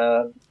it.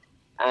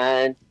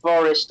 And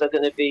Forest are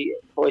going to be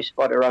hoisted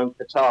by their own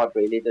petard,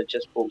 really. They've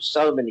just bought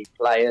so many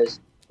players.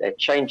 They're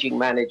changing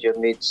manager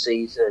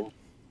mid-season,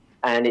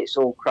 and it's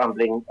all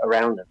crumbling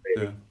around them,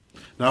 really.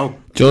 Yeah. Now,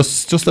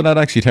 just to that,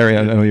 actually, Terry,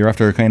 I know you're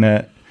after kind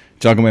of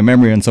jogging my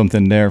memory on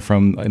something there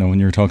from, when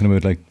you were talking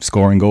about like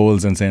scoring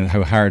goals and saying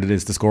how hard it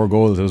is to score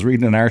goals. I was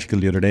reading an article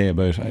the other day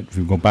about, if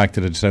we go back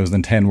to the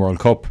 2010 World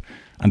Cup,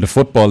 and the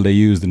football they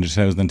used in the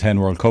 2010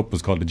 World Cup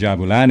was called the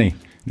Jabulani.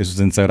 This was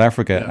in South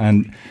Africa,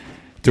 and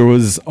there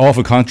was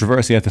awful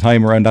controversy at the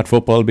time around that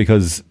football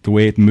because the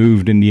way it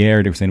moved in the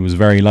air, they were saying it was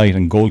very light,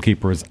 and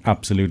goalkeepers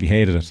absolutely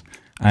hated it.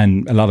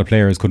 And a lot of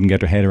players couldn't get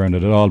their head around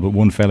it at all. But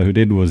one fella who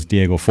did was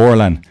Diego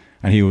Forlan,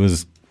 and he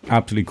was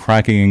absolutely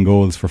cracking in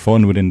goals for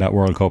fun within that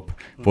World Cup.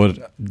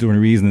 But the only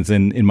reason it's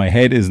in my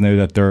head is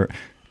now that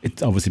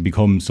it's obviously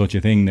become such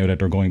a thing now that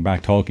they're going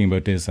back talking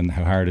about this and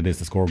how hard it is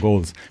to score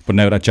goals. But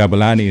now that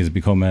Jabulani has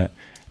become a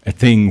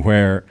thing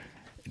where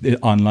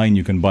online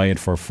you can buy it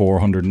for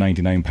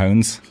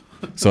 £499.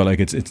 So like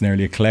it's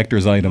nearly a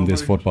collector's item,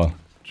 this football.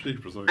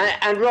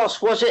 And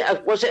Ross, was it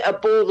a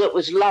ball that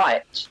was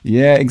light?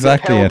 Yeah,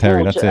 exactly. Yeah,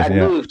 Terry, that's it. And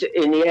yeah, moved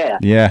in the air.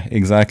 Yeah,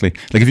 exactly.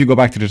 Like if you go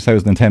back to the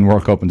 2010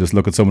 World Cup and just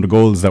look at some of the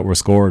goals that were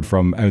scored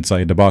from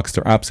outside the box,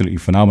 they're absolutely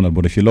phenomenal.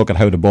 But if you look at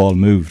how the ball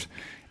moved,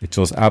 it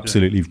just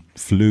absolutely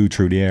flew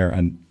through the air,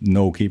 and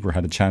no keeper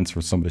had a chance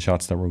for some of the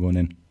shots that were going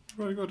in.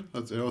 Very good.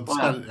 That's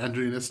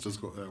Andrew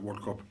Iniesta's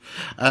World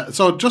Cup.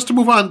 So just to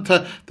move on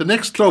to the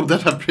next club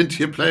that have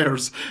plenty of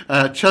players,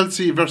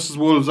 Chelsea versus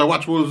Wolves. I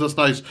watched Wolves last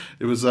night.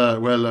 It was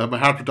my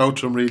heart went out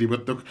to them really,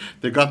 but look,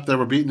 they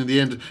were beaten in the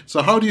end.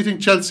 So how do you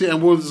think Chelsea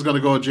and Wolves is going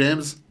to go,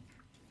 James?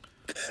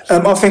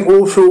 I think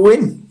Wolves will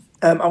win.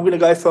 I'm going to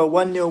go for a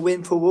 1-0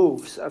 win for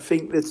Wolves. I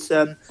think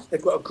that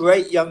they've got a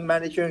great young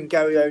manager in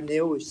Gary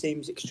O'Neill, who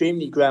seems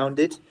extremely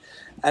grounded.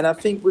 And I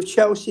think with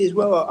Chelsea as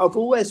well, I've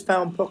always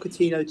found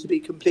Pochettino to be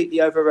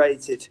completely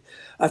overrated.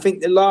 I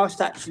think the last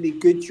actually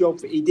good job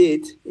that he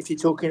did, if you're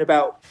talking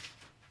about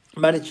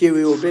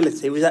managerial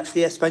ability, was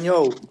actually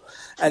Espanyol.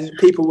 And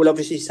people will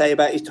obviously say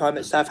about his time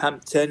at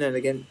Southampton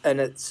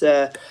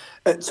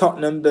at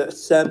Tottenham,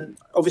 but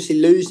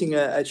obviously losing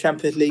a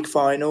Champions League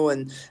final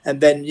and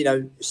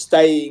then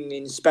staying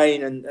in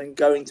Spain and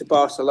going to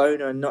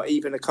Barcelona and not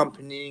even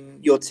accompanying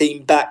your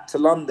team back to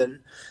London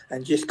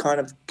and just kind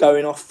of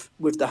going off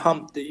with the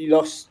hump that you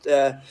lost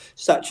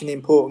such an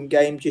important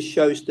game just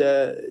shows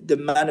the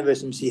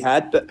mannerisms he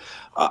had. But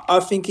I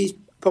think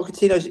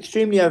Pochettino's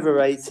extremely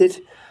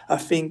overrated. I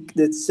think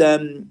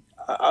that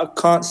I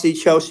can't see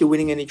Chelsea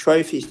winning any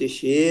trophies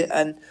this year,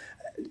 and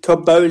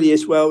Todd Bowley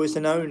as well as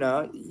an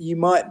owner. You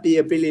might be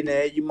a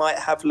billionaire, you might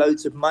have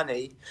loads of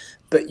money,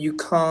 but you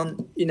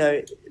can't,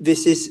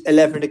 this is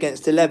 11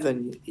 against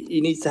 11.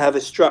 You need to have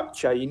a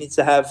structure. You need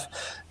to have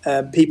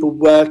people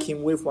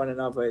working with one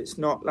another. It's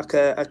not like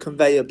a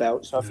conveyor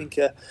belt. So I think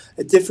a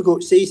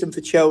difficult season for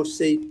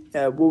Chelsea.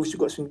 Wolves have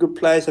got some good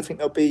players. I think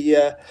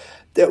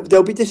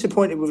they'll be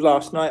disappointed with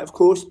last night, of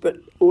course, but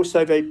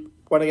also they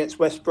won against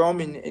West Brom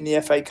in the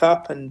FA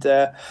Cup, and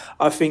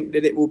I think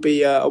that it will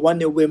be a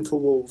 1-0 win for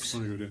Wolves.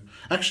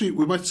 Actually,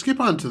 we might skip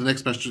on to the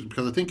next match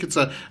because I think it's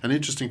an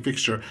interesting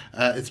fixture.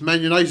 It's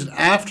Man United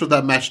after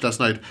that match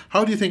last night.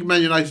 How do you think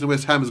Man United and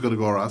West Ham is going to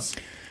go, Ross?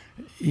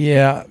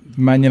 Yeah,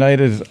 Man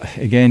United,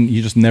 again,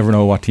 you just never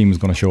know what team is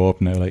going to show up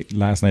now. Like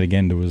last night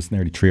again, there was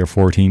nearly 3 or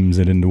 4 teams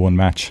in the one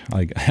match.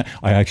 I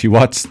actually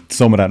watched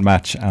some of that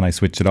match and I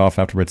switched it off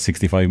after about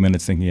 65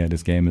 minutes thinking,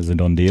 this game is a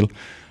done deal.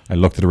 I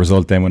looked at the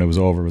result then when it was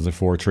over. It was a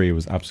 4-3. It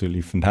was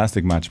absolutely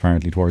fantastic match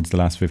apparently towards the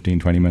last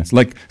 15-20 minutes.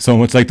 Like so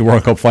much like the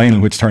World Cup final,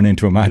 which turned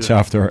into a match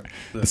after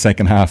the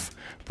second half.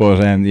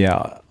 But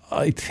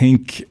I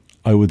think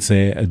I would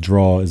say a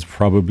draw is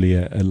probably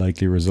a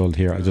likely result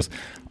here.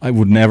 I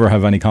would never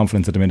have any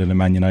confidence at the minute in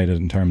Man United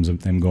in terms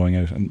of them going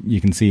out. And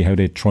you can see how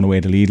they thrown away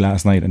the lead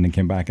last night and then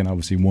came back and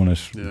obviously won it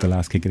the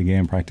last kick of the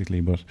game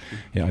practically. But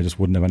I just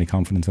wouldn't have any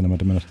confidence in them at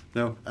the minute.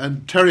 No.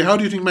 And Terry, how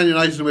do you think Man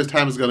United and West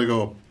Ham is going to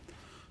go?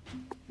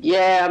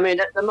 Yeah, I mean,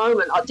 at the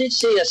moment, I did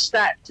see a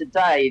stat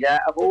today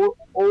that of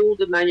all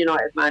the Man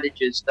United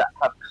managers that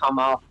have come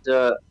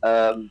after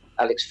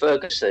Alex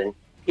Ferguson,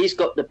 he's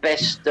got the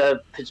best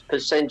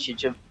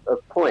percentage of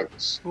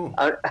points, Oh.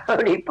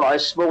 only by a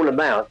small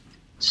amount.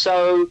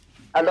 So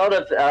a lot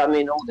of,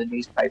 all the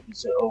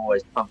newspapers are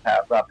always pump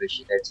out rubbish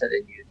and they're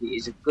telling you he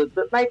isn't good,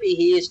 but maybe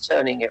he is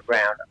turning it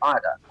round. I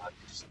don't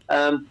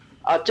know.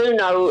 I do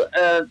know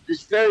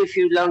there's very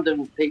few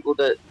London people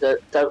that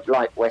don't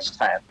like West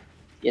Ham.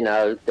 You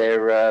know,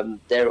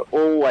 they're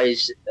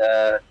always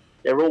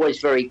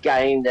very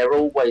game. They're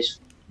always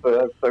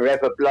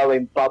forever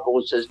blowing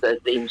bubbles, as the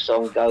theme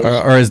song goes.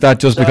 Or is that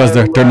just because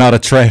they're not a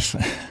threat?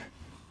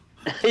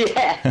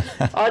 Yeah,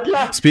 I'd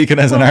love. Speaking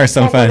as an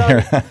Arsenal fan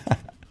here.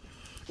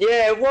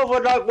 Yeah, what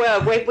would I?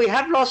 Well, we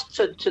have lost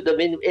to them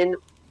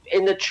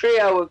in the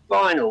trio of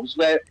finals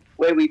where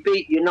we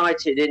beat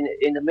United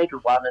in the middle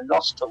one and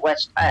lost to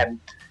West Ham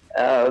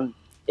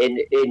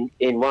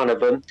in one of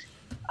them.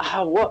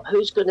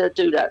 Who's going to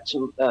do that?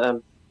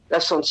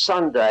 That's on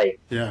Sunday.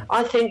 Yeah.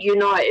 I think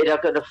United are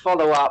going to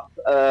follow up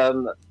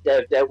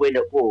their win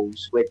at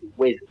Wolves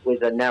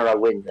with a narrow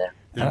win there.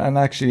 Yeah. And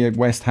actually,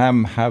 West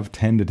Ham have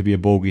tended to be a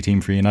bogey team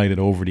for United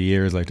over the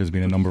years. Like, there's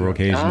been a number of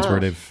occasions where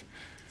they've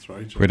That's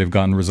right. where they've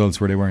gotten results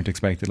where they weren't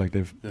expected. Like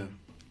they've. Yeah.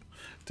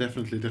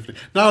 Definitely.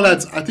 Now,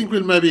 lads, I think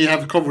we'll maybe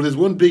have covered. There's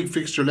one big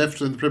fixture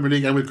left in the Premier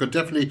League, and we're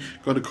definitely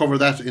going to cover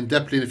that in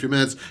depth in a few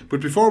minutes. But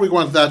before we go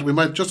on to that, we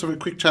might just have a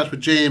quick chat with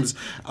James.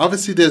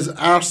 Obviously, there's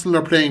Arsenal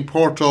are playing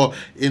Porto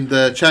in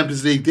the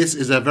Champions League. This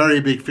is a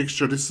very big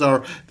fixture. We're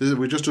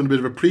just doing a bit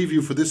of a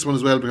preview for this one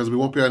as well, because we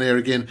won't be on air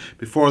again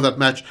before that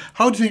match.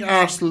 How do you think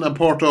Arsenal and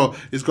Porto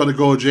is going to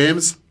go,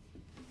 James?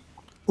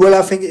 Well,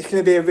 I think it's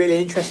going to be a really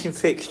interesting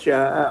fixture.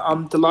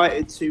 I'm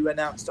delighted to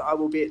announce that I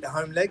will be at the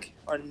home leg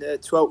on the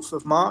 12th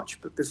of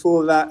March. But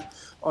before that,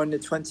 on the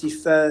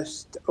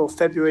 21st of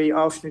February,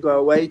 Arsenal go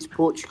away to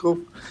Portugal.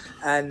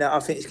 And I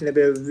think it's going to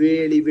be a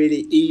really,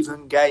 really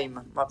even game.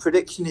 My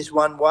prediction is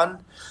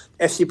 1-1.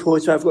 FC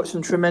Porto, I've got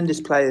some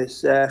tremendous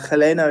players.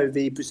 Heleno,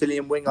 the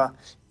Brazilian winger,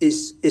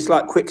 is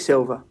like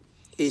Quicksilver.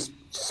 He's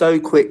so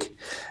quick.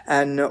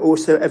 And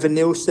also Evan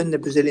Nilsson, the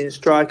Brazilian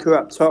striker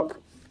up top.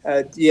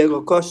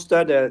 Diego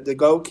Costa, the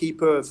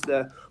goalkeeper of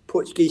the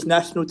Portuguese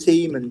national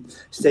team, and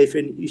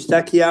Stephen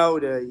Eustáquio,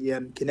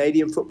 the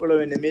Canadian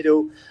footballer in the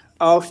middle.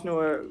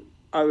 Arsenal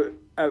are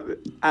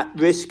at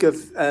risk of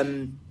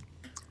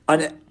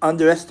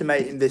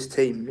underestimating this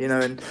team,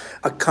 and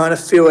I kind of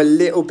feel a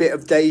little bit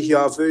of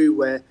deja vu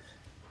where,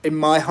 in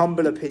my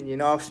humble opinion,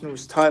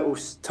 Arsenal's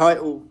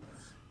title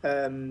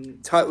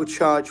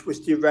charge was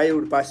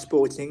derailed by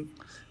Sporting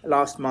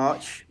last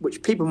March,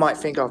 which people might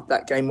think of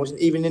that game wasn't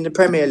even in the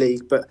Premier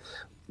League, but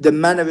the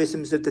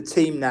mannerisms of the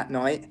team that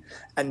night,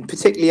 and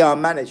particularly our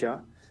manager,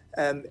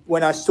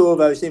 when I saw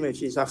those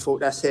images, I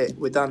thought, that's it,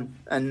 we're done.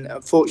 And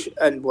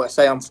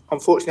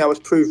unfortunately, I was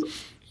proved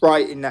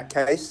right in that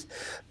case.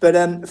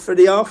 But for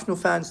the Arsenal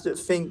fans that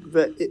think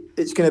that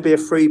it's going to be a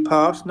free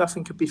pass,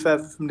 nothing could be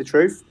further from the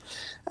truth.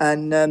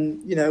 And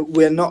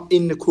we're not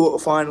in the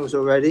quarterfinals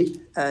already,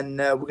 and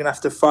we're going to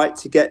have to fight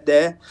to get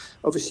there.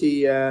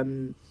 Obviously,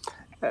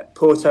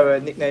 Porto are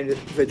nicknamed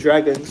the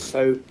Dragons,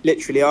 so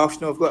literally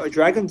Arsenal have got a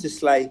dragon to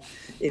slay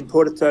in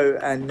Porto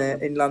and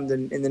in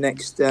London in the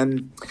next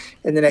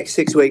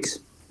 6 weeks.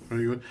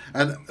 Very good.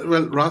 And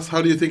well, Ross,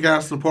 how do you think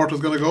Arsenal Porto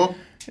is going to go?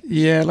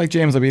 Yeah, like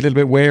James, I'd be a little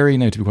bit wary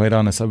now, to be quite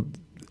honest.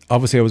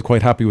 Obviously, I was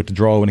quite happy with the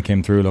draw when it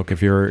came through. Look,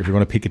 if you're going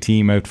to pick a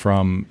team out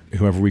from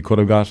whoever we could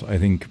have got, I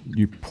think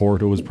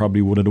Porto was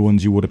probably one of the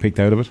ones you would have picked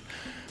out of it.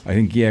 I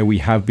think, we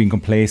have been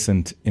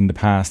complacent in the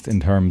past in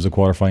terms of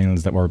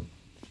quarterfinals that were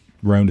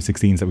round of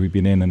 16s that we've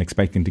been in and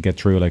expecting to get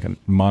through. Like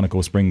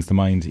Monaco springs to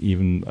mind,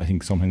 even I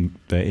think something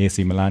the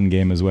AC Milan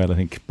game as well, I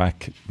think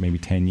back maybe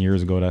 10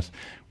 years ago, that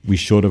we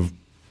should have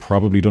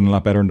probably done a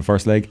lot better in the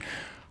first leg.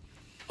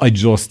 I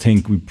just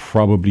think we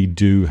probably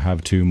do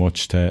have too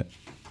much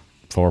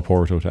for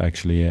Porto to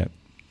actually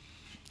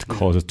to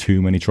cause us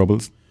too many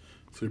troubles.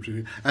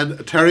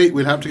 And Terry,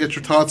 we'll have to get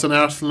your thoughts on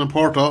Arsenal and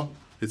Porto.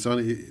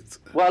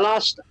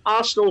 Well,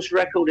 Arsenal's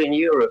record in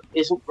Europe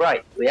isn't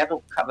great. We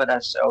haven't covered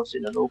ourselves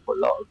in an awful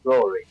lot of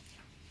glory.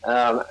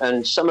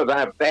 And some of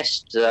our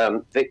best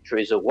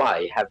victories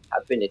away have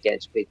been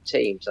against big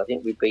teams. I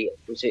think we beat,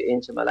 was it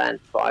Inter Milan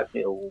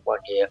 5-0 one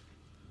year?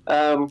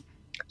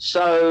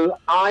 So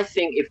I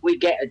think if we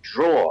get a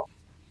draw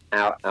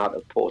out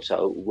of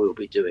Porto, we'll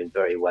be doing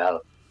very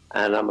well.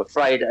 And I'm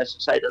afraid, as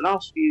I say, the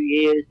last few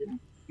years, and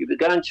you'll be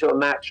going to a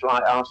match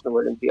like Arsenal,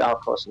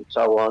 Olympiacos and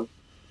so on,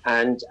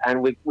 and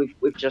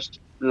we've just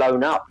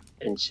blown up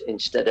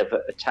instead of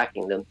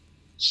attacking them.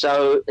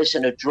 So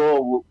listen, a draw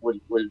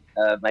will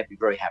make me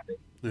very happy.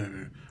 Yeah.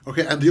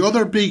 Okay, and the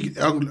other big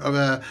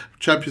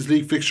Champions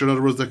League fixture, in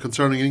other words, the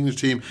concerning English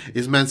team,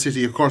 is Man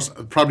City. Of course,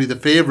 probably the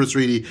favourites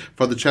really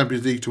for the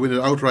Champions League to win it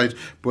outright.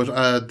 But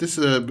they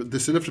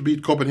still have to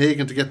beat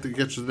Copenhagen to get to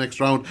the next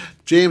round.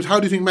 James, how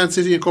do you think Man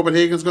City and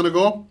Copenhagen is going to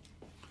go?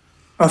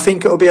 I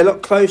think it'll be a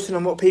lot closer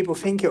than what people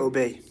think it will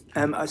be.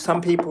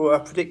 Some people are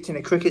predicting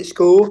a cricket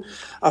score.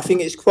 I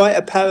think it's quite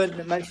apparent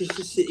that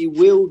Manchester City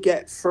will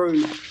get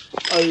through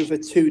over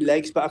two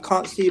legs, but I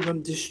can't see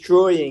them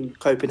destroying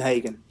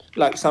Copenhagen.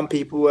 like some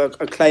people are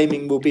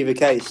claiming will be the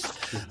case.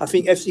 I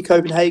think FC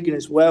Copenhagen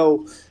as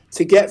well,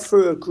 to get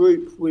through a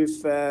group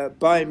with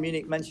Bayern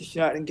Munich, Manchester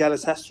United and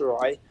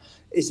Galatasaray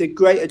is a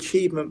great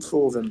achievement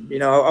for them. You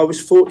know, I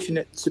was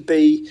fortunate to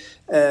be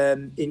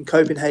in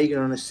Copenhagen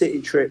on a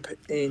city trip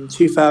in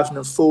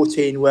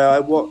 2014 where I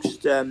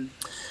watched FC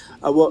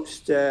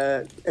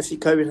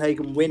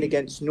Copenhagen win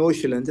against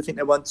Nordsjælland. I think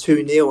they won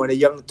 2-0, and a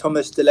young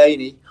Thomas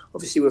Delaney,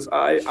 obviously with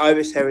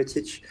Irish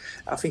heritage,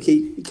 I think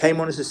he came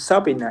on as a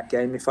sub in that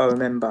game, if I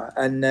remember.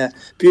 And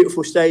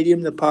beautiful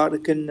stadium, the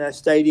Parken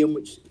Stadium,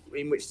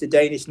 in which the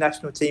Danish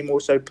national team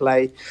also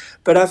play.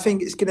 But I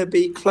think it's going to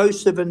be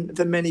closer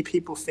than many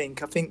people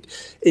think. I think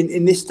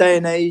in this day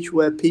and age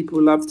where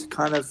people love to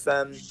kind of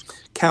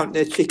count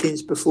their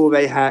chickens before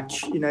they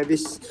hatch, you know,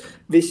 this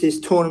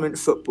is tournament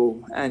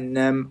football. And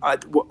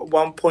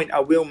one point I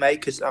will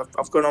make, because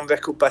I've gone on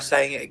record by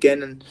saying it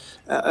again and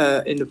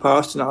in the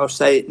past, and I'll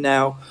say it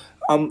now,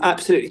 I'm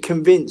absolutely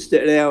convinced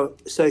that Real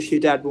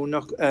Sociedad will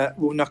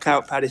knock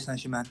out Paris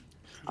Saint-Germain.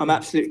 I'm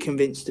absolutely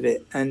convinced of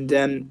it. And,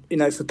 you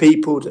know, for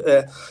people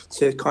to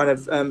kind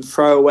of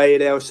throw away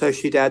Real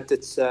Sociedad,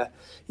 that's,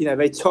 you know,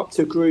 they topped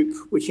a group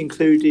which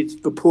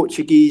included the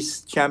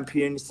Portuguese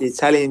champions, the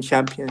Italian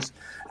champions,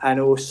 and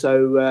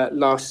also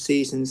last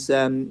season's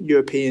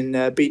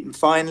European beaten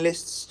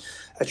finalists.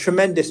 A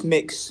tremendous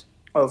mix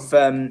of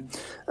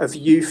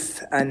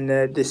youth and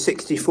the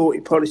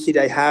 60-40 policy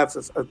they have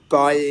of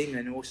buying,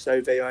 and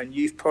also their own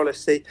youth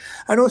policy.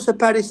 And also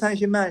Paris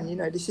Saint-Germain, you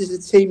know, this is a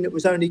team that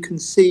was only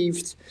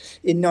conceived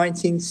in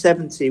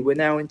 1970. We're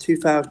now in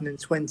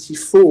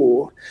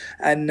 2024.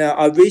 And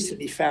I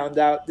recently found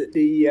out that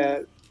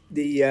the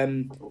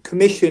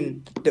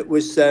commission that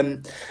was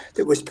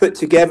put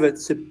together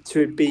to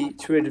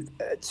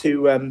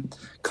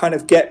kind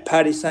of get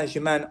Paris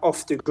Saint-Germain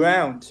off the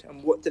ground,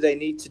 and what do they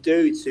need to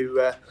do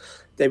to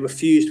they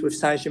refused with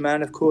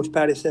Saint-Germain, of course,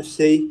 Paris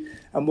FC.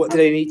 And what do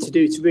they need to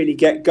do to really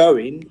get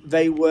going?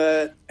 They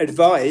were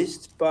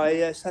advised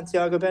by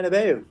Santiago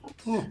Bernabeu,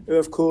 who,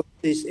 of course,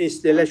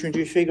 is the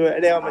legendary figure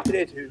at Real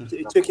Madrid, who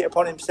took it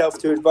upon himself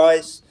to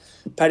advise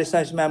Paris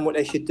Saint-Germain what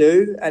they should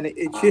do. And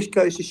it just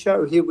goes to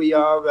show, here we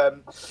are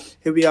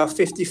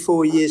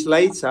 54 years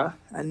later,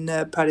 and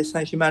Paris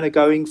Saint-Germain are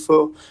going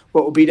for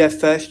what will be their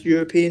first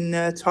European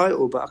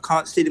title. But I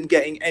can't see them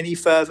getting any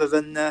further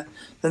than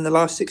the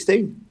last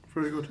 16.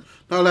 Very good.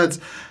 Now,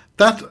 lads,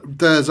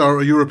 there's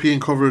our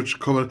European coverage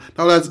covered.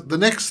 Now, lads, the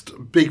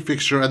next big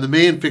fixture and the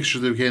main fixture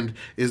of the weekend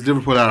is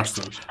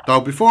Liverpool-Arsenal. Now,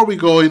 before we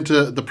go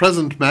into the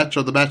present match,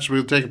 or the match that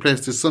will take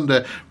place this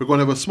Sunday, we're going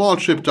to have a small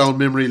trip down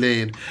memory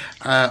lane.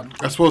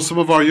 I suppose some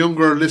of our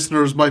younger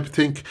listeners might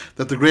think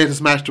that the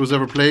greatest match that was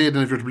ever played,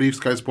 and if you're to believe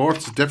Sky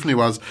Sports, it definitely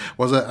was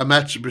a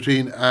match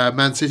between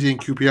Man City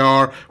and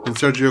QPR, when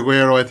Sergio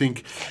Aguero, I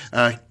think,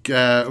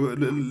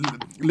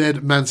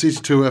 led Man City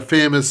to a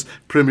famous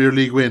Premier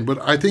League win. But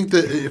I think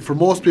that for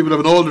most people of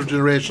an older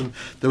generation,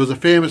 there was a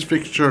famous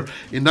fixture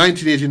in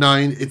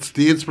 1989. It's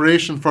the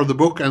inspiration for the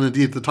book, and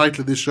indeed the title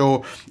of this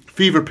show,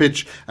 Fever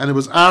Pitch, and it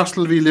was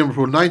Arsenal v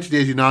Liverpool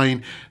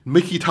 1989.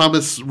 Mickey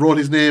Thomas wrote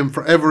his name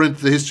forever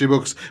into the history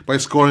books by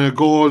scoring a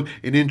goal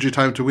in injury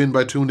time to win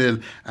by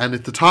 2-0. And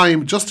at the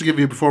time, just to give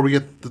you, before we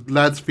get the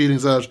lads'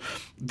 feelings out,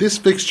 this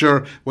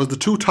fixture was the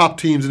two top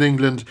teams in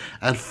England,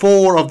 and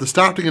 4 of the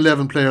starting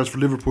 11 players for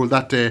Liverpool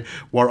that day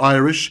were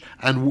Irish,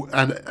 and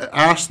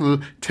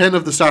Arsenal, 10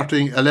 of the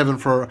starting 11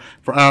 for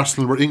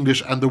Arsenal were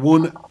English, and the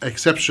one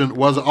exception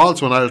was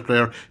also an Irish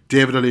player,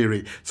 David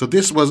O'Leary. So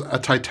this was a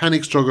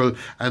titanic struggle,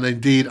 and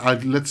indeed,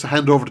 let's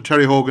hand over to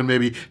Terry Hogan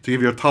maybe to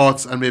give your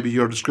thoughts and maybe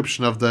your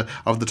description of the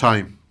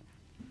time.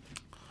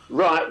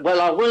 Right,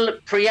 well, I will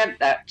preempt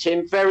that,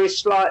 Tim, very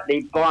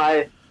slightly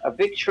by a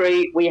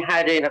victory we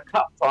had in a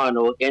cup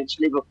final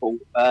against Liverpool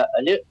a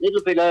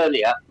little bit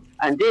earlier.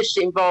 And this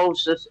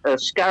involves a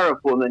Scarab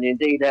woman,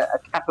 indeed, a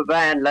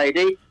Capavan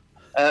lady.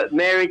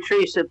 Mary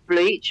Teresa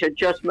Bleach had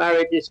just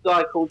married this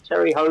guy called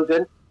Terry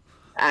Hogan.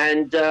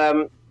 And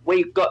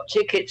we got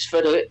tickets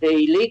for the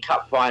League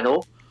Cup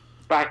final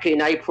back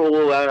in April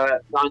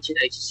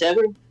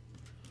 1987.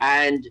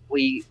 And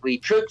we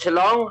trooped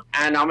along.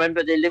 And I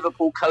remember the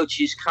Liverpool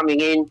coaches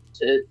coming in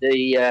to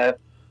the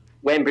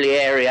Wembley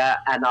area,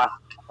 and I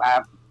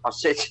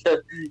said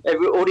to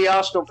all the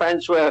Arsenal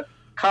fans were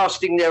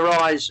casting their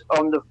eyes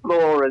on the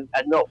floor and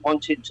not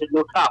wanting to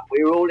look up.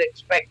 We were all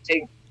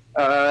expecting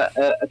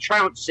a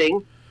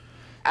trouncing.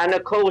 And,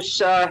 of course,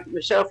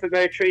 myself and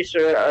Mary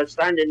Teresa are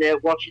standing there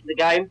watching the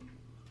game,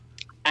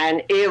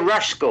 and Ian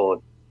Rush scored.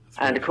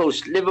 And, of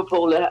course,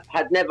 Liverpool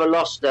had never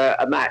lost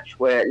a match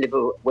where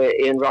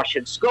Ian Rush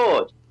had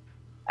scored.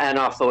 And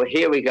I thought,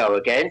 here we go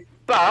again.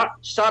 But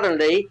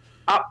suddenly,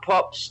 up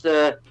pops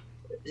the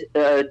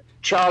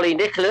Charlie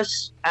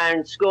Nicholas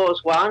and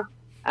scores one,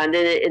 and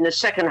then in the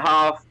second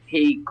half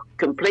he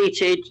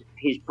completed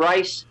his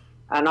brace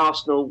and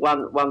Arsenal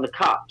won the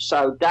cup.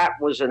 So that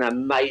was an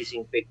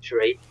amazing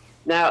victory.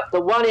 Now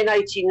the one in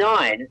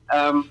 '89,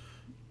 I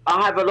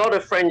have a lot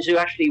of friends who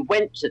actually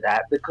went to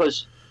that,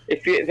 because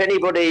if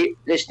anybody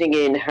listening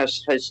in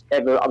has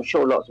ever, I'm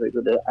sure lots of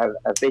people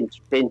have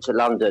been to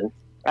London.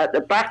 At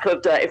the back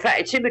of in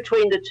fact, it's in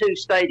between the two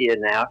stadia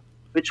now,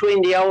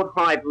 between the old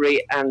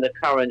Highbury and the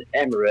current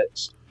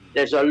Emirates.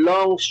 There's a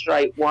long,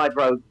 straight, wide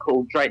road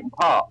called Drayton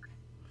Park,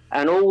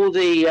 and all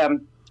the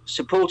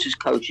supporters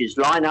coaches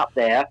line up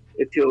there.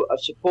 If you're a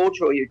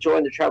supporter or you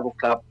join the travel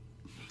club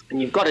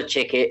and you've got a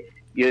ticket,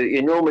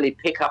 you normally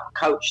pick up a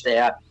coach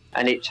there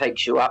and it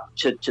takes you up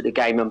to the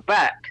game and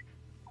back.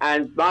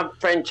 And my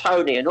friend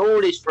Tony and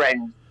all his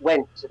friends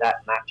went to that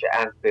match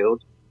at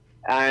Anfield,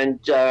 and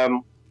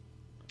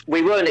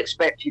we weren't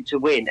expected to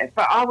win. In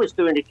fact, I was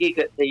doing a gig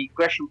at the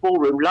Gresham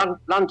Ballroom,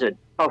 London,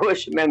 I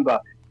always remember,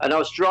 and I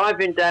was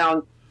driving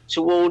down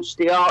towards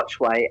the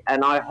archway,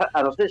 and I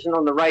was listening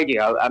on the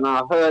radio, and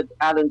I heard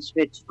Alan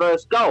Smith's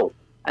first goal,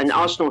 and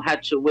Arsenal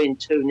had to win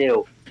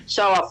 2-0.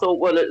 So I thought,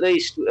 well, at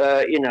least,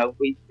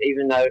 we,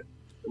 even though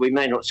we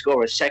may not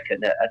score a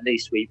second, at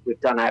least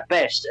we've done our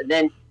best. And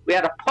then we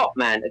had a pop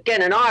man,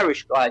 again, an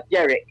Irish guy,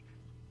 Derek,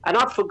 and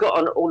I'd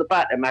forgotten all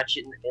about the match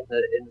in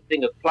the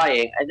thing of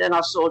playing. And then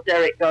I saw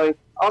Derek going,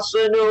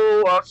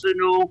 Arsenal,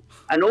 Arsenal,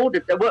 and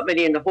there weren't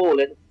many in the hall,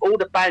 and all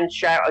the band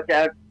shouted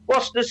out,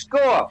 what's the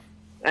score?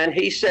 And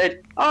he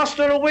said,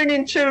 Arsenal are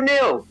winning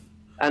 2-0.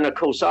 And of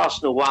course,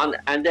 Arsenal won.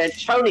 And then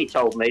Tony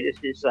told me, this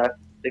is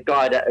the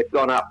guy that had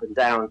gone up and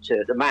down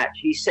to the match,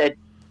 he said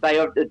they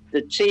are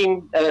the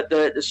team,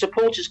 the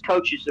supporters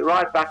coaches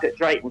arrived back at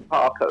Drayton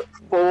Park at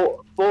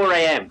 4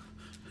 a.m.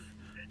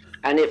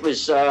 And it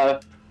was a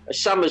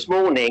summer's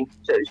morning,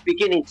 so it was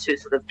beginning to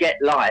sort of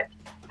get light.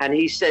 And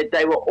he said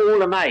they were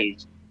all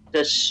amazed.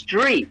 The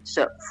streets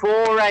at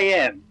 4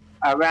 a.m.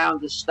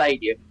 around the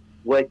stadium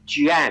were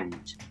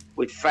jammed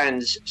with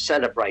fans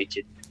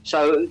celebrating.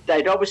 So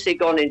they'd obviously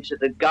gone into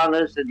the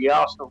Gunners and the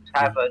Arsenal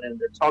Tavern and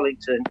the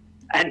Tollington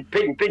and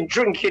been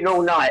drinking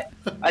all night.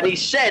 And he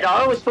said,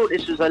 I always thought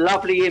this was a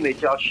lovely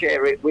image, I'll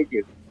share it with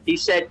you. He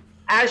said,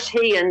 as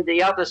he and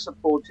the other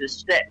supporters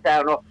stepped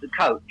down off the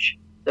coach,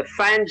 the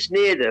fans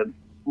near them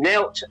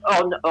knelt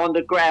on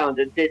the ground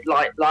and did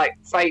like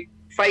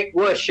fake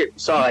worship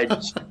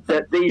signs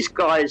that these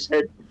guys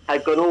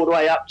had gone all the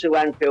way up to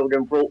Anfield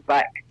and brought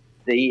back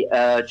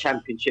the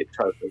championship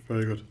trophy.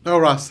 Very good. Now,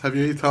 Ross, have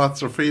you any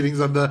thoughts or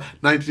feelings on the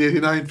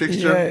 1989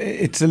 fixture? Yeah,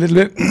 it's a little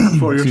bit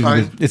before your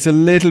time. It's a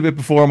little bit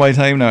before my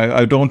time now.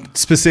 I don't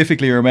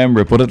specifically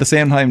remember it, but at the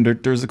same time,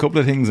 there's a couple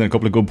of things and a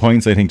couple of good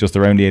points, I think, just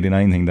around the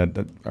 89 thing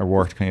that are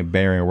worth kind of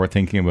bearing or worth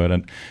thinking about.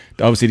 And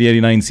obviously, the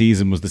 89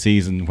 season was the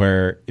season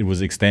where it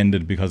was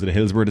extended because of the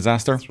Hillsborough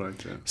disaster. That's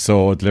right, yeah.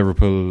 So the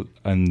Liverpool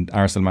and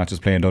Arsenal matches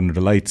played under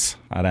the lights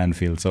at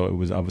Anfield. So it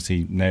was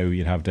obviously, now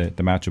you'd have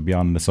the match would be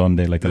on the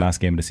Sunday, like the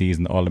last game of the season.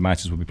 All the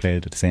matches would be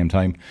played at the same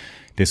time.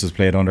 This was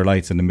played under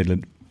lights in the middle.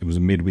 It was a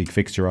midweek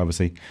fixture,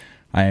 obviously.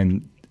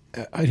 And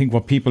I think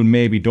what people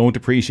maybe don't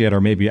appreciate or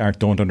maybe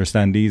don't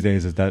understand these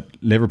days is that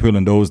Liverpool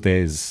in those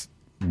days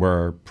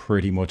were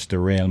pretty much the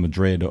Real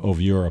Madrid of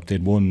Europe.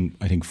 They'd won,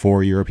 I think,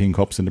 4 European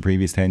Cups in the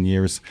previous 10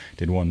 years.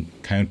 They'd won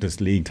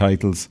countless league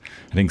titles.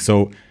 I think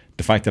so.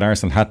 The fact that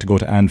Arsenal had to go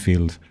to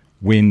Anfield,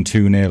 win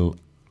 2-0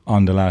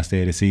 on the last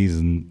day of the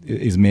season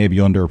is maybe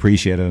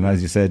underappreciated. And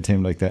as you said,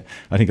 Tim, like that,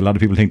 I think a lot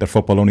of people think that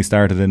football only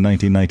started in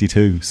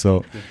 1992.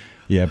 So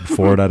yeah,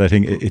 before that, I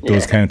think it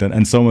does count.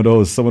 And some of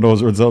those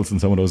results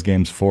and some of those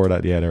games before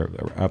that, yeah, they're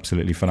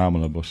absolutely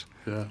phenomenal. But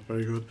yeah,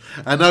 very good.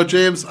 And now,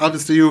 James,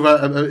 obviously you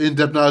have an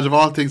in-depth knowledge of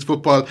all things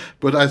football,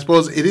 but I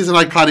suppose it is an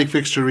iconic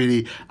fixture,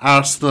 really,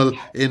 Arsenal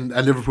in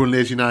Liverpool in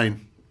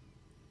 '89.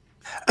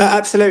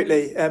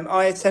 Absolutely.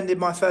 I attended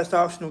my first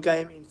Arsenal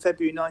game in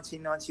February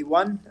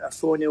 1991, a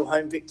 4-0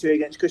 home victory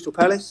against Crystal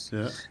Palace.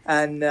 Yeah.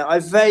 And I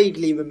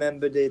vaguely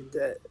remembered it,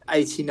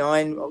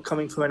 89,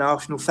 coming from an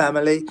Arsenal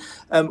family.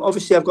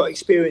 Obviously, I've got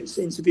experience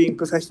interviewing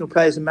professional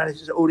players and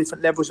managers at all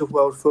different levels of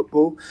world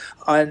football.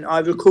 And I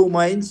recall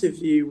my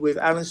interview with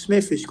Alan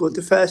Smith, who scored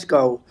the first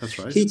goal. That's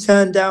right. He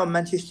turned down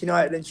Manchester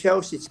United and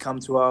Chelsea to come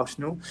to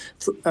Arsenal.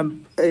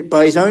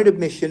 By his own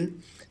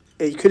admission,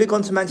 he could have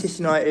gone to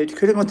Manchester United,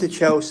 could have gone to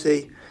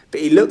Chelsea,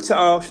 but he looked at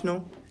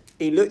Arsenal,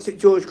 he looked at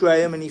George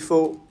Graham, and he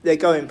thought, they're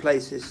going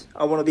places.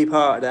 I want to be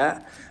part of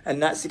that.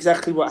 And that's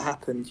exactly what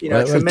happened. You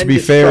know, tremendous to be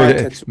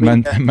fair,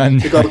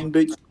 the Golden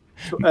Boot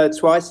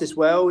twice as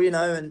well, you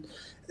know, and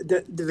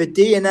the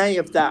DNA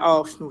of that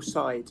Arsenal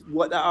side,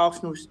 what that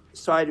Arsenal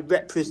side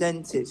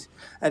represented.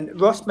 And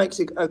Ross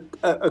makes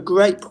a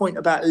great point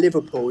about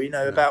Liverpool, you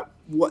know, about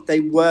what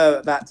they were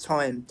at that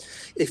time.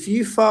 If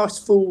you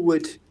fast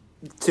forward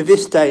to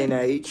this day and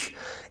age,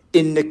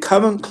 in the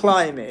current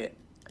climate,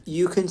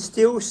 you can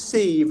still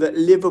see that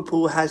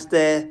Liverpool has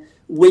their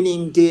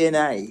winning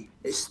DNA.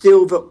 It's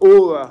still the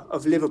aura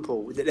of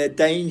Liverpool, that they're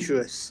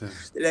dangerous,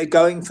 that they're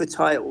going for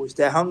titles,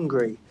 they're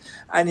hungry.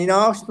 And in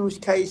Arsenal's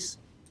case,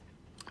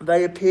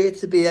 they appear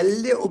to be a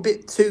little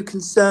bit too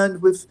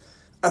concerned with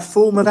a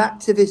form of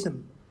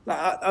activism. Like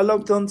I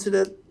logged on to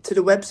the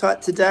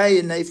website today,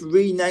 and they've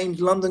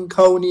renamed London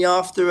Colney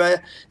after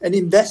an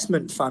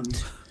investment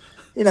fund.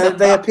 You know,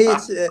 they appear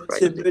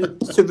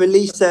to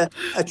release a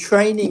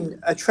training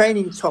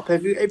top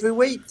every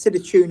week to the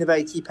tune of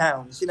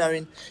 £80. You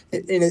know,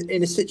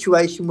 in a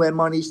situation where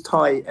money's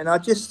tight, and I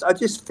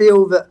just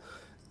feel that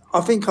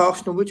I think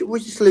Arsenal we're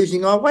just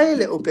losing our way a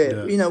little bit.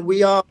 Yeah. You know,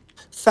 we are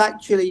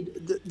factually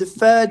the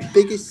third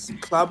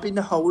biggest club in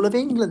the whole of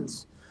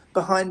England,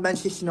 behind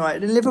Manchester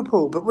United and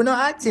Liverpool, but we're not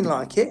acting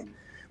like it.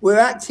 We're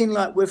acting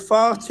like we're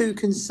far too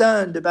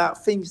concerned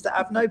about things that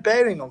have no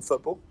bearing on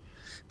football.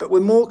 But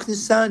we're more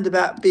concerned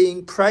about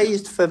being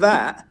praised for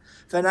that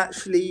than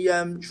actually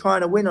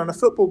trying to win on a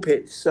football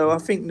pitch. So I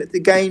think that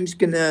the game's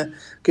gonna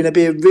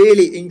be a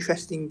really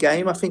interesting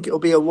game. I think it'll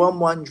be a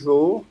 1-1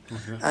 draw,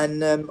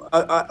 and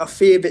I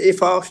fear that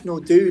if Arsenal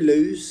do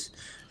lose,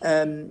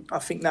 I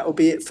think that will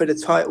be it for the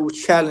title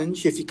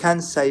challenge, if you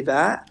can say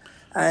that.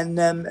 And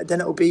then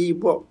it'll be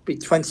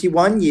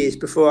 21 years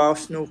before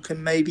Arsenal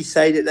can maybe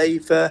say that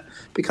they've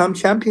become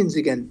champions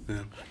again.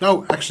 Yeah.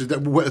 No, actually,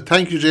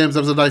 thank you, James. That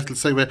was a nice little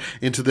segue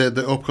into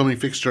the upcoming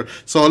fixture.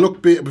 So,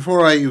 look,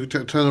 before I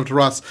turn over to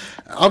Ross,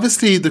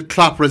 obviously the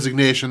Klopp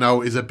resignation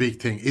now is a big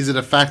thing. Is it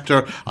a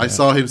factor? I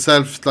saw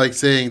himself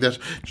saying that,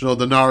 you know,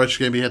 the Norwich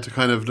game, he had to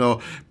kind of,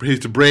 he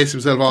had to brace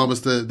himself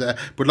almost.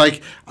 But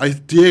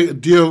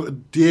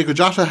Diego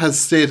Jota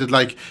has stated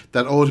that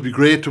it'd be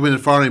great to win it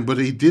for him, but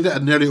he did it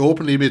and nearly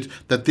openly admit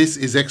that this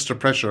is extra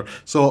pressure.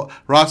 So,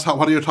 Ross,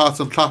 what are your thoughts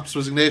on Klopp's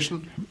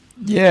resignation?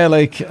 Yeah,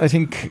 I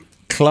think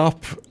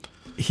Klopp,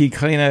 he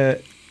kind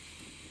of,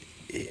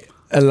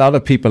 a lot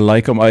of people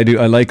like him. I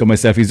like him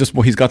myself.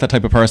 He's got that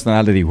type of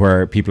personality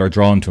where people are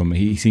drawn to him.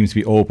 He seems to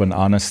be open,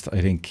 honest. I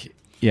think,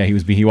 yeah, he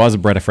was a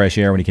breath of fresh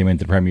air when he came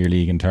into the Premier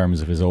League in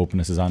terms of his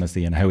openness, his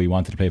honesty, and how he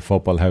wanted to play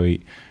football, how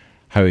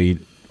he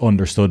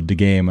understood the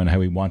game and how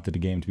he wanted the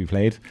game to be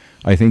played.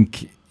 I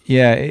think,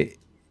 yeah,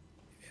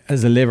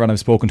 as a Liverpool, and I've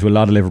spoken to a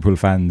lot of Liverpool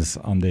fans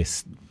on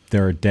this,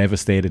 they're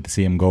devastated to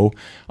see him go.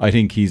 I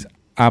think he's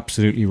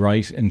absolutely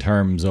right in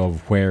terms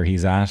of where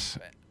he's at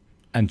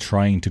and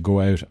trying to go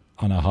out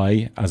on a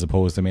high as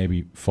opposed to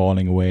maybe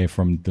falling away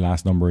from the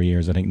last number of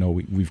years. I think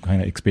we've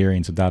kind of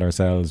experienced that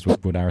ourselves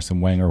with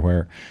Arsene Wenger,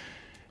 where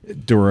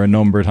there were a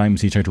number of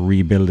times he tried to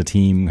rebuild a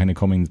team kind of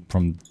coming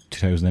from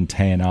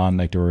 2010 on.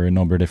 There were a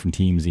number of different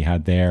teams he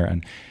had there,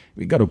 and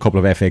we got a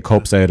couple of FA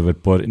Cups out of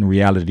it, but in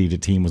reality the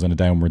team was on a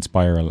downward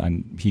spiral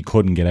and he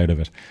couldn't get out of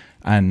it.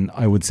 And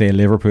I would say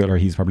Liverpool, or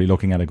he's probably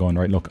looking at it going,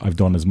 right, look, I've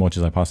done as much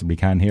as I possibly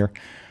can here.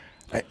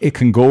 It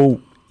can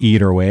go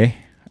either way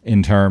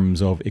in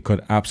terms of it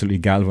could absolutely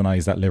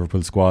galvanise that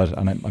Liverpool squad,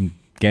 and I'm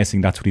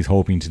guessing that's what he's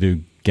hoping to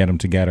do, get them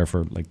together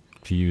for,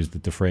 to use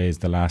the phrase,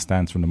 the last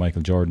dance from the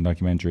Michael Jordan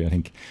documentary. I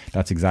think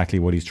that's exactly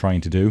what he's trying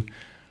to do.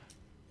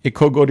 It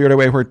could go the other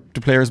way where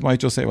the players might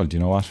just say, well, do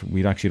you know what,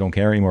 we actually don't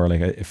care anymore.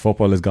 If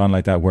football has gone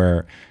like that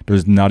where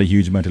there's not a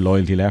huge amount of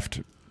loyalty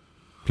left,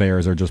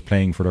 players are just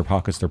playing for their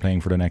pockets, they're playing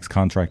for their next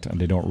contract,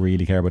 and they don't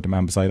really care about the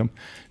man beside them.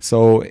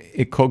 So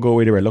it could go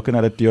either way. Looking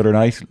at it the other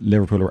night,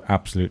 Liverpool were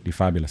absolutely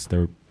fabulous.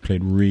 They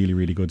played really,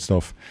 really good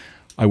stuff.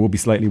 I would be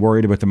slightly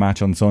worried about the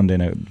match on Sunday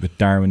now with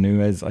Darwin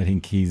Núñez. I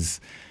think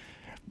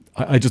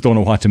I just don't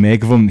know what to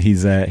make of him. He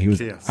was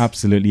chaos.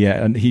 Absolutely,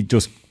 yeah, and he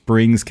just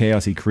brings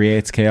chaos, he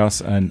creates chaos,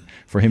 and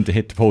for him to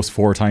hit the post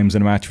 4 times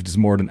in a match, which is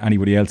more than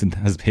anybody else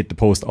has hit the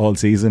post all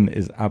season,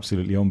 is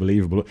absolutely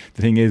unbelievable.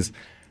 The thing is,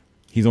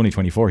 he's only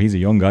 24, he's a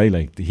young guy,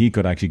 he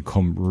could actually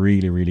come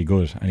really, really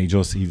good, and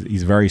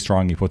he's very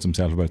strong, he puts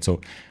himself about.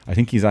 So I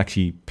think he's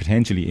actually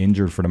potentially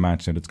injured for the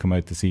match that's come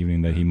out this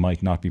evening, that he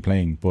might not be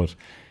playing. But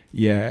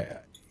yeah,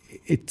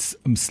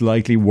 I'm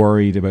slightly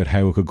worried about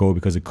how it could go,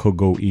 because it could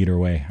go either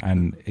way.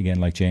 And again,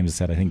 like James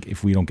said, I think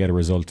if we don't get a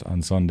result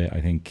on Sunday,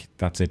 I think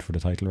that's it for the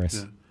title race.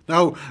 Yeah.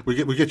 Now, we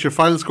get your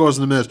final scores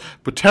in a minute.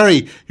 But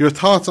Terry, your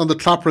thoughts on the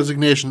Klopp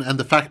resignation and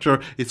the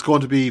factor it's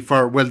going to be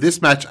for,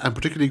 this match and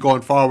particularly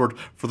going forward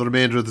for the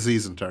remainder of the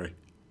season, Terry?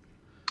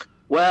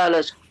 Well,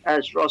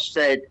 as Ross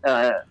said,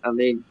 a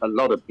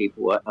lot of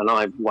people, and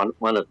I'm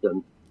one of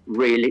them,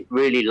 really,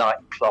 really like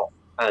Klopp.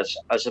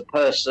 As a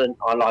person,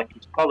 I like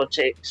his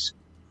politics.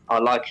 I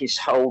like his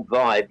whole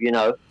vibe,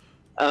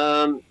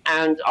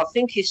 and I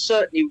think he's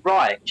certainly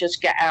right.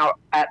 Just get out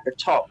at the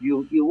top.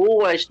 You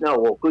always know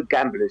what good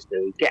gamblers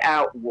do. Get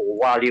out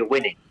while you're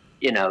winning,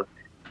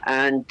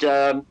 And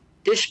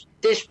this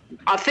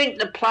I think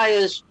the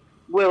players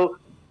will.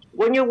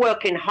 When you're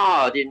working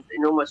hard in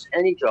almost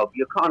any job,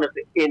 you're kind of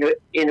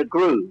in a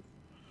groove,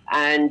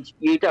 and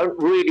you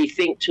don't really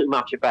think too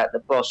much about the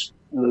boss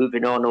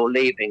moving on or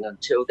leaving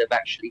until they've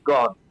actually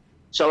gone.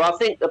 So I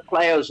think the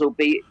players will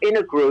be in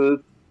a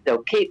groove.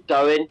 They'll keep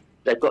going.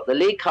 They've got the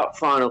League Cup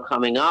final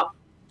coming up.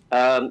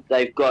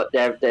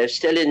 They're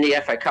still in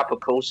the FA Cup,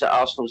 of course, at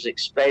Arsenal's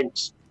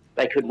expense.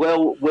 They could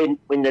well win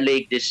the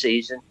league this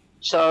season.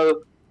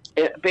 So,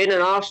 being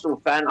an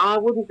Arsenal fan, I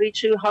wouldn't be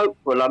too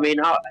hopeful.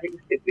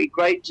 It'd be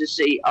great to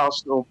see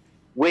Arsenal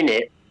win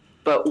it,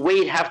 but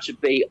we'd have to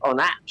be on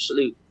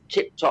absolute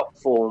tip-top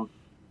form,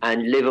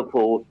 and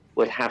Liverpool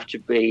would have to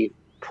be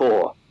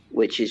poor,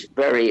 which is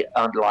very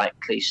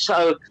unlikely.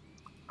 So,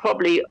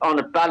 probably on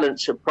a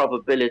balance of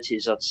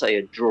probabilities, I'd say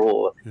a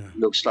draw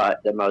looks like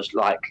the most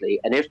likely.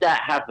 And if that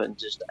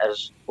happens,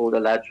 as all the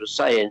lads were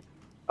saying,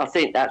 I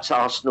think that's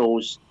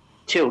Arsenal's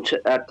tilt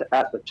at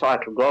the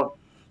title gone.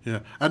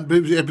 Yeah, and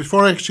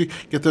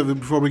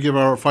before we give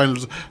our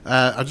finals,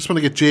 I just want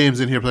to get James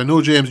in here, because I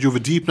know, James, you have a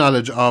deep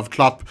knowledge of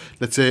Klopp,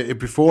 let's say,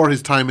 before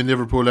his time in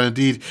Liverpool, and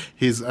indeed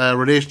his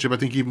relationship, I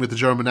think, even with the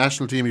German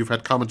national team, you've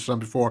had commented on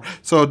before.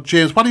 So,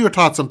 James, what are your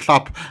thoughts on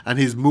Klopp and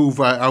his move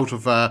out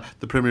of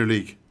the Premier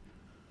League?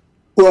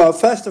 Well,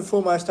 first and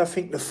foremost, I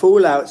think the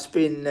fallout's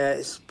been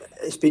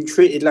it's been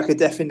treated like a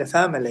death in the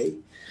family,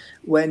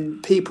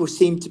 when people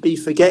seem to be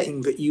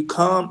forgetting that you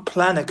can't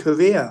plan a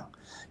career.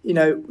 You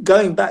know,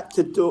 going back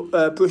to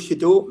Borussia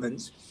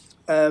Dortmund,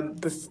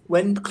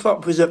 when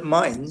Klopp was at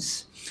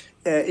Mainz,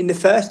 in the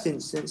first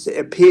instance, it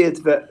appeared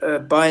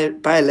that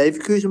Bayer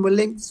Leverkusen were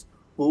linked,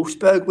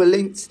 Wolfsburg were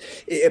linked.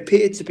 It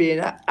appeared to be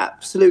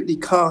absolutely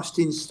cast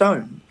in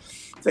stone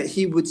that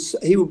he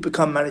would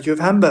become manager of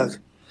Hamburg.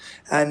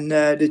 And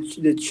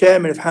the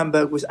chairman of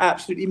Hamburg was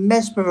absolutely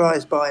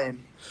mesmerised by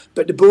him.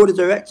 But the board of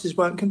directors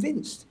weren't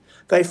convinced.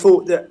 They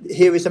thought that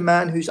here is a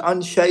man who's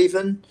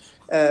unshaven,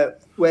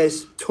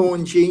 wears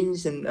torn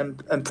jeans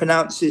and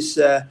pronounces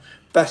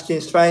Bastian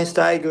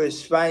Schweinsteiger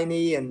as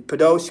Schweini and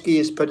Podolski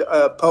as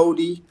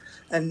Poldi.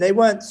 And they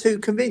weren't too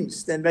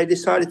convinced. And they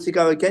decided to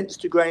go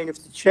against the grain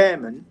of the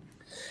chairman.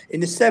 In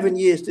the 7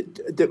 years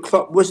that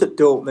Klopp was at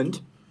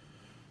Dortmund,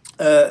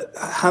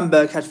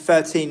 Hamburg had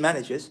 13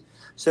 managers.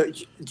 So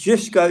it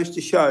just goes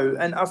to show.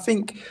 And I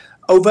think,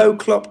 although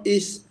Klopp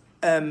is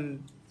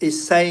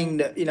saying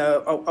that, you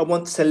know, I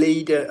want to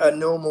lead a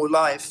normal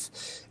life,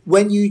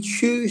 when you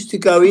choose to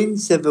go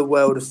into the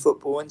world of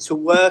football and to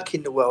work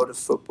in the world of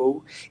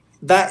football,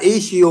 that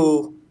is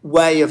your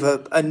way of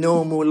a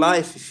normal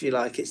life, if you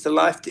like. It's the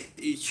life that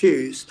you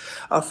choose.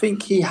 I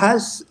think he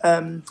has.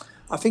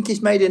 I think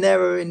he's made an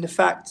error in the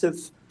fact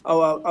of,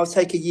 I'll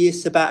take a year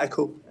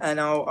sabbatical and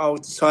I'll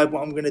decide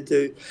what I'm going to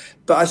do.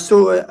 But I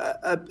saw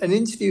an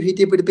interview he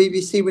did with the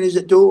BBC when he was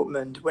at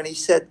Dortmund, when he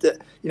said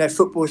that, you know,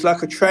 football is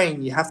like a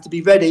train. You have to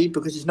be ready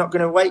because it's not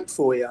going to wait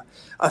for you.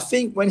 I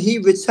think when he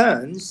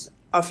returns,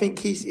 I think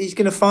he's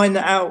going to find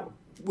that out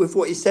with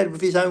what he said with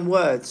his own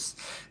words.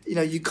 You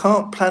know, you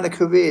can't plan a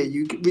career.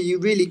 You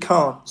really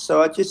can't.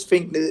 So I just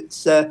think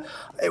that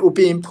it will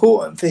be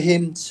important for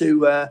him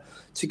to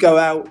go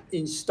out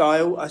in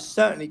style. I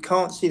certainly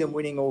can't see them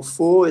winning all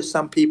four, as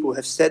some people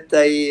have said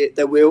they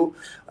will.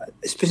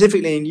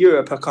 Specifically in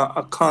Europe,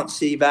 I can't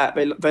see that.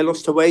 They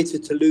lost away to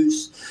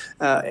Toulouse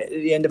at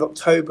the end of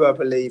October, I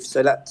believe.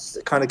 So that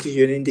kind of gives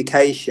you an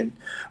indication.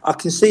 I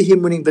can see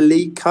him winning the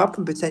League Cup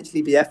and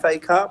potentially the FA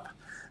Cup.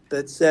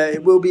 But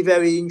it will be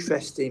very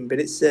interesting. But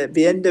it's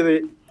the end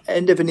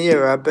of an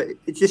era. But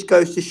it just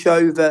goes to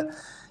show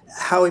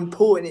how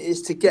important it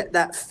is to get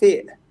that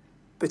fit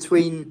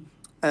between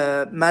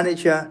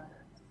manager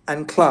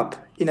and club.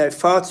 You know,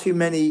 far too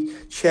many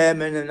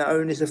chairmen and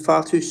owners are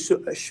far too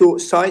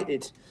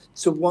short-sighted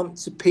to want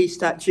to piece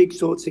that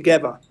jigsaw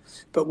together.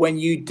 But when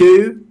you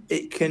do,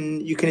 you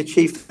can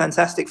achieve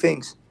fantastic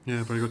things.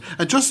 Yeah, very good.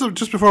 And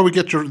just before we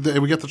get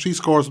the three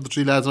scores of the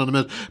three lads in a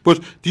minute, but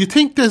do you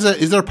think is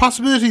there a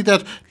possibility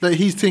that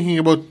he's thinking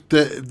about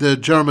the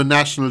German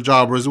national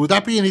job, or would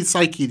that be in his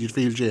psyche, do you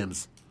feel,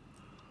 James?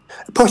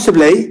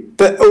 Possibly,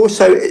 but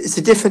also it's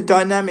a different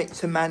dynamic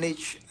to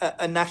manage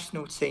a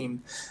national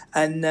team.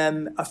 And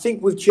I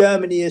think with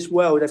Germany as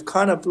well, they've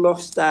kind of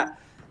lost that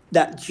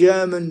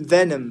German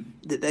venom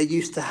that they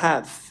used to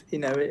have. You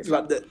know, it's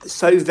like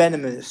so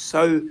venomous,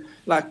 so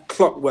like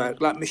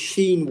clockwork, like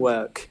machine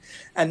work.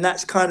 And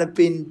that's kind of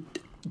been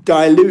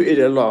diluted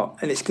a lot.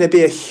 And it's going to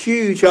be a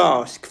huge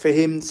ask for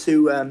him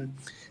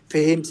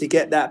to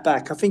get that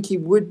back. I think he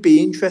would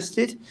be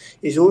interested.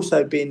 He's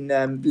also been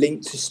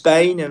linked to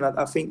Spain, and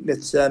I think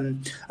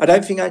that I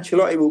don't think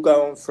Ancelotti will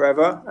go on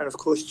forever. And of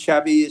course,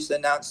 Xavi has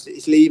announced that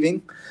he's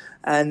leaving,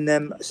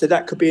 and so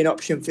that could be an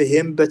option for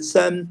him. But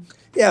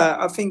yeah,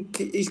 I think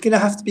he's going to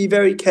have to be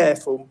very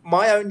careful.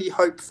 My only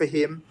hope for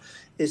him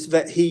is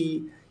that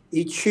he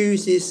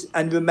chooses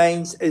and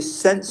remains as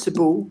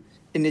sensible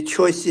in the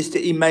choices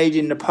that he made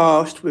in the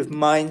past with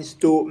Mainz,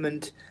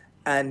 Dortmund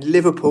and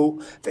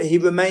Liverpool, that he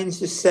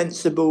remains as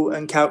sensible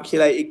and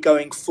calculated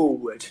going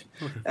forward.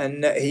 Okay.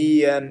 And that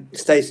he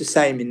stays the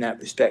same in that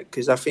respect,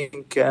 because I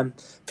think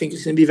it's going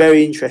to be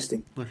very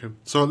interesting. Okay,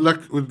 so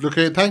look,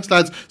 thanks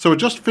lads. So we're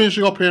just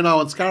finishing up here now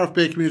on Scariff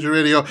Bay Community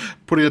Radio,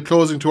 putting a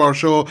closing to our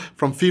show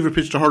from Fever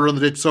Pitch to Hurler on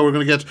the Ditch. So we're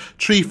going to get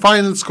three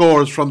final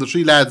scores from the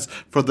three lads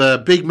for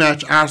the big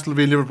match, Arsenal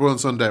v Liverpool on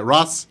Sunday.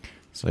 Ross?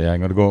 So yeah, I'm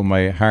going to go with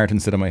my heart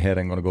instead of my head.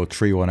 I'm going to go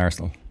 3-1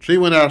 Arsenal.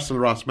 3-1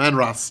 Arsenal, Ross. Man,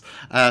 Ross.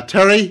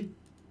 Terry?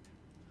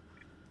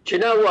 Do you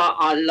know what?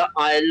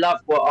 I love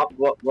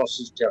what Ross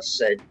has just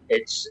said.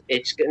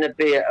 It's going to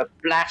be a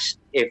blast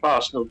if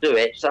Arsenal do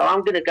it. So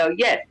I'm going to go,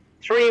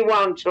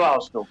 3-1 to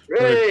Arsenal.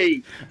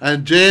 3.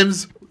 And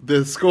James,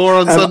 the score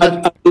on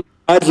Sunday?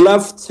 I'd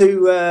love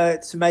to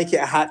make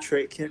it a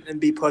hat-trick and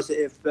be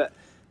positive, but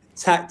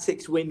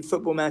tactics win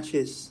football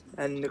matches,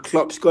 and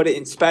Klopp's got it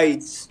in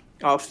spades.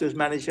 Arsenal's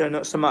manager,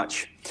 not so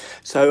much.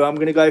 So I'm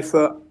going to go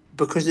for,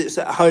 because it's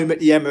at home at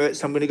the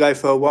Emirates, I'm going to go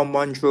for a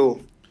 1-1 draw.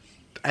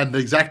 And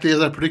exactly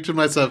as I predicted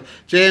myself.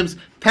 James,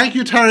 thank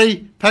you,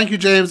 Terry. Thank you,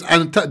 James.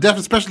 And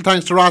definitely special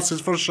thanks to Ross, his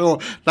first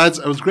show. Lads,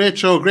 it was a great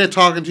show, great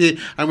talking to you.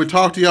 And we'll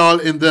talk to you all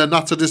in the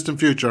not-so-distant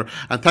future.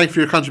 And thank you for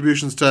your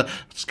contributions to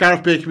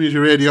Scarf Bay Community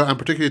Radio, and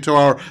particularly to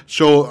our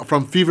show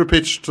From Fever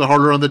Pitch to the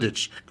Hurler on the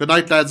Ditch. Good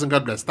night, lads, and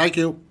God bless. Thank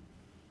you.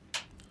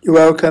 You're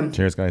welcome.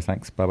 Cheers, guys.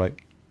 Thanks. Bye-bye.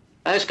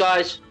 Thanks,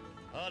 guys.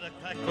 Oh, the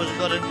crack was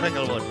good in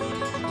Pricklewood,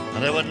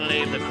 and I wouldn't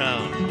leave the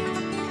crown.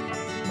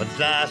 But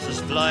glass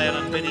was flying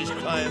and biddies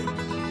crying,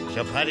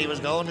 so Paddy was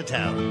going to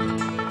town.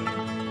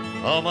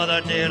 Oh, mother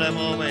dear, I'm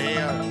over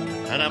here,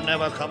 and I'm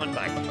never coming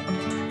back.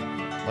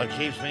 What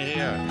keeps me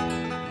here?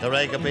 The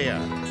rag of beer,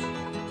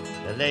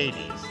 the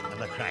ladies,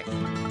 and the crack.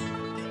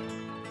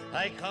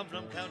 I come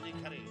from County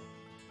Kerry.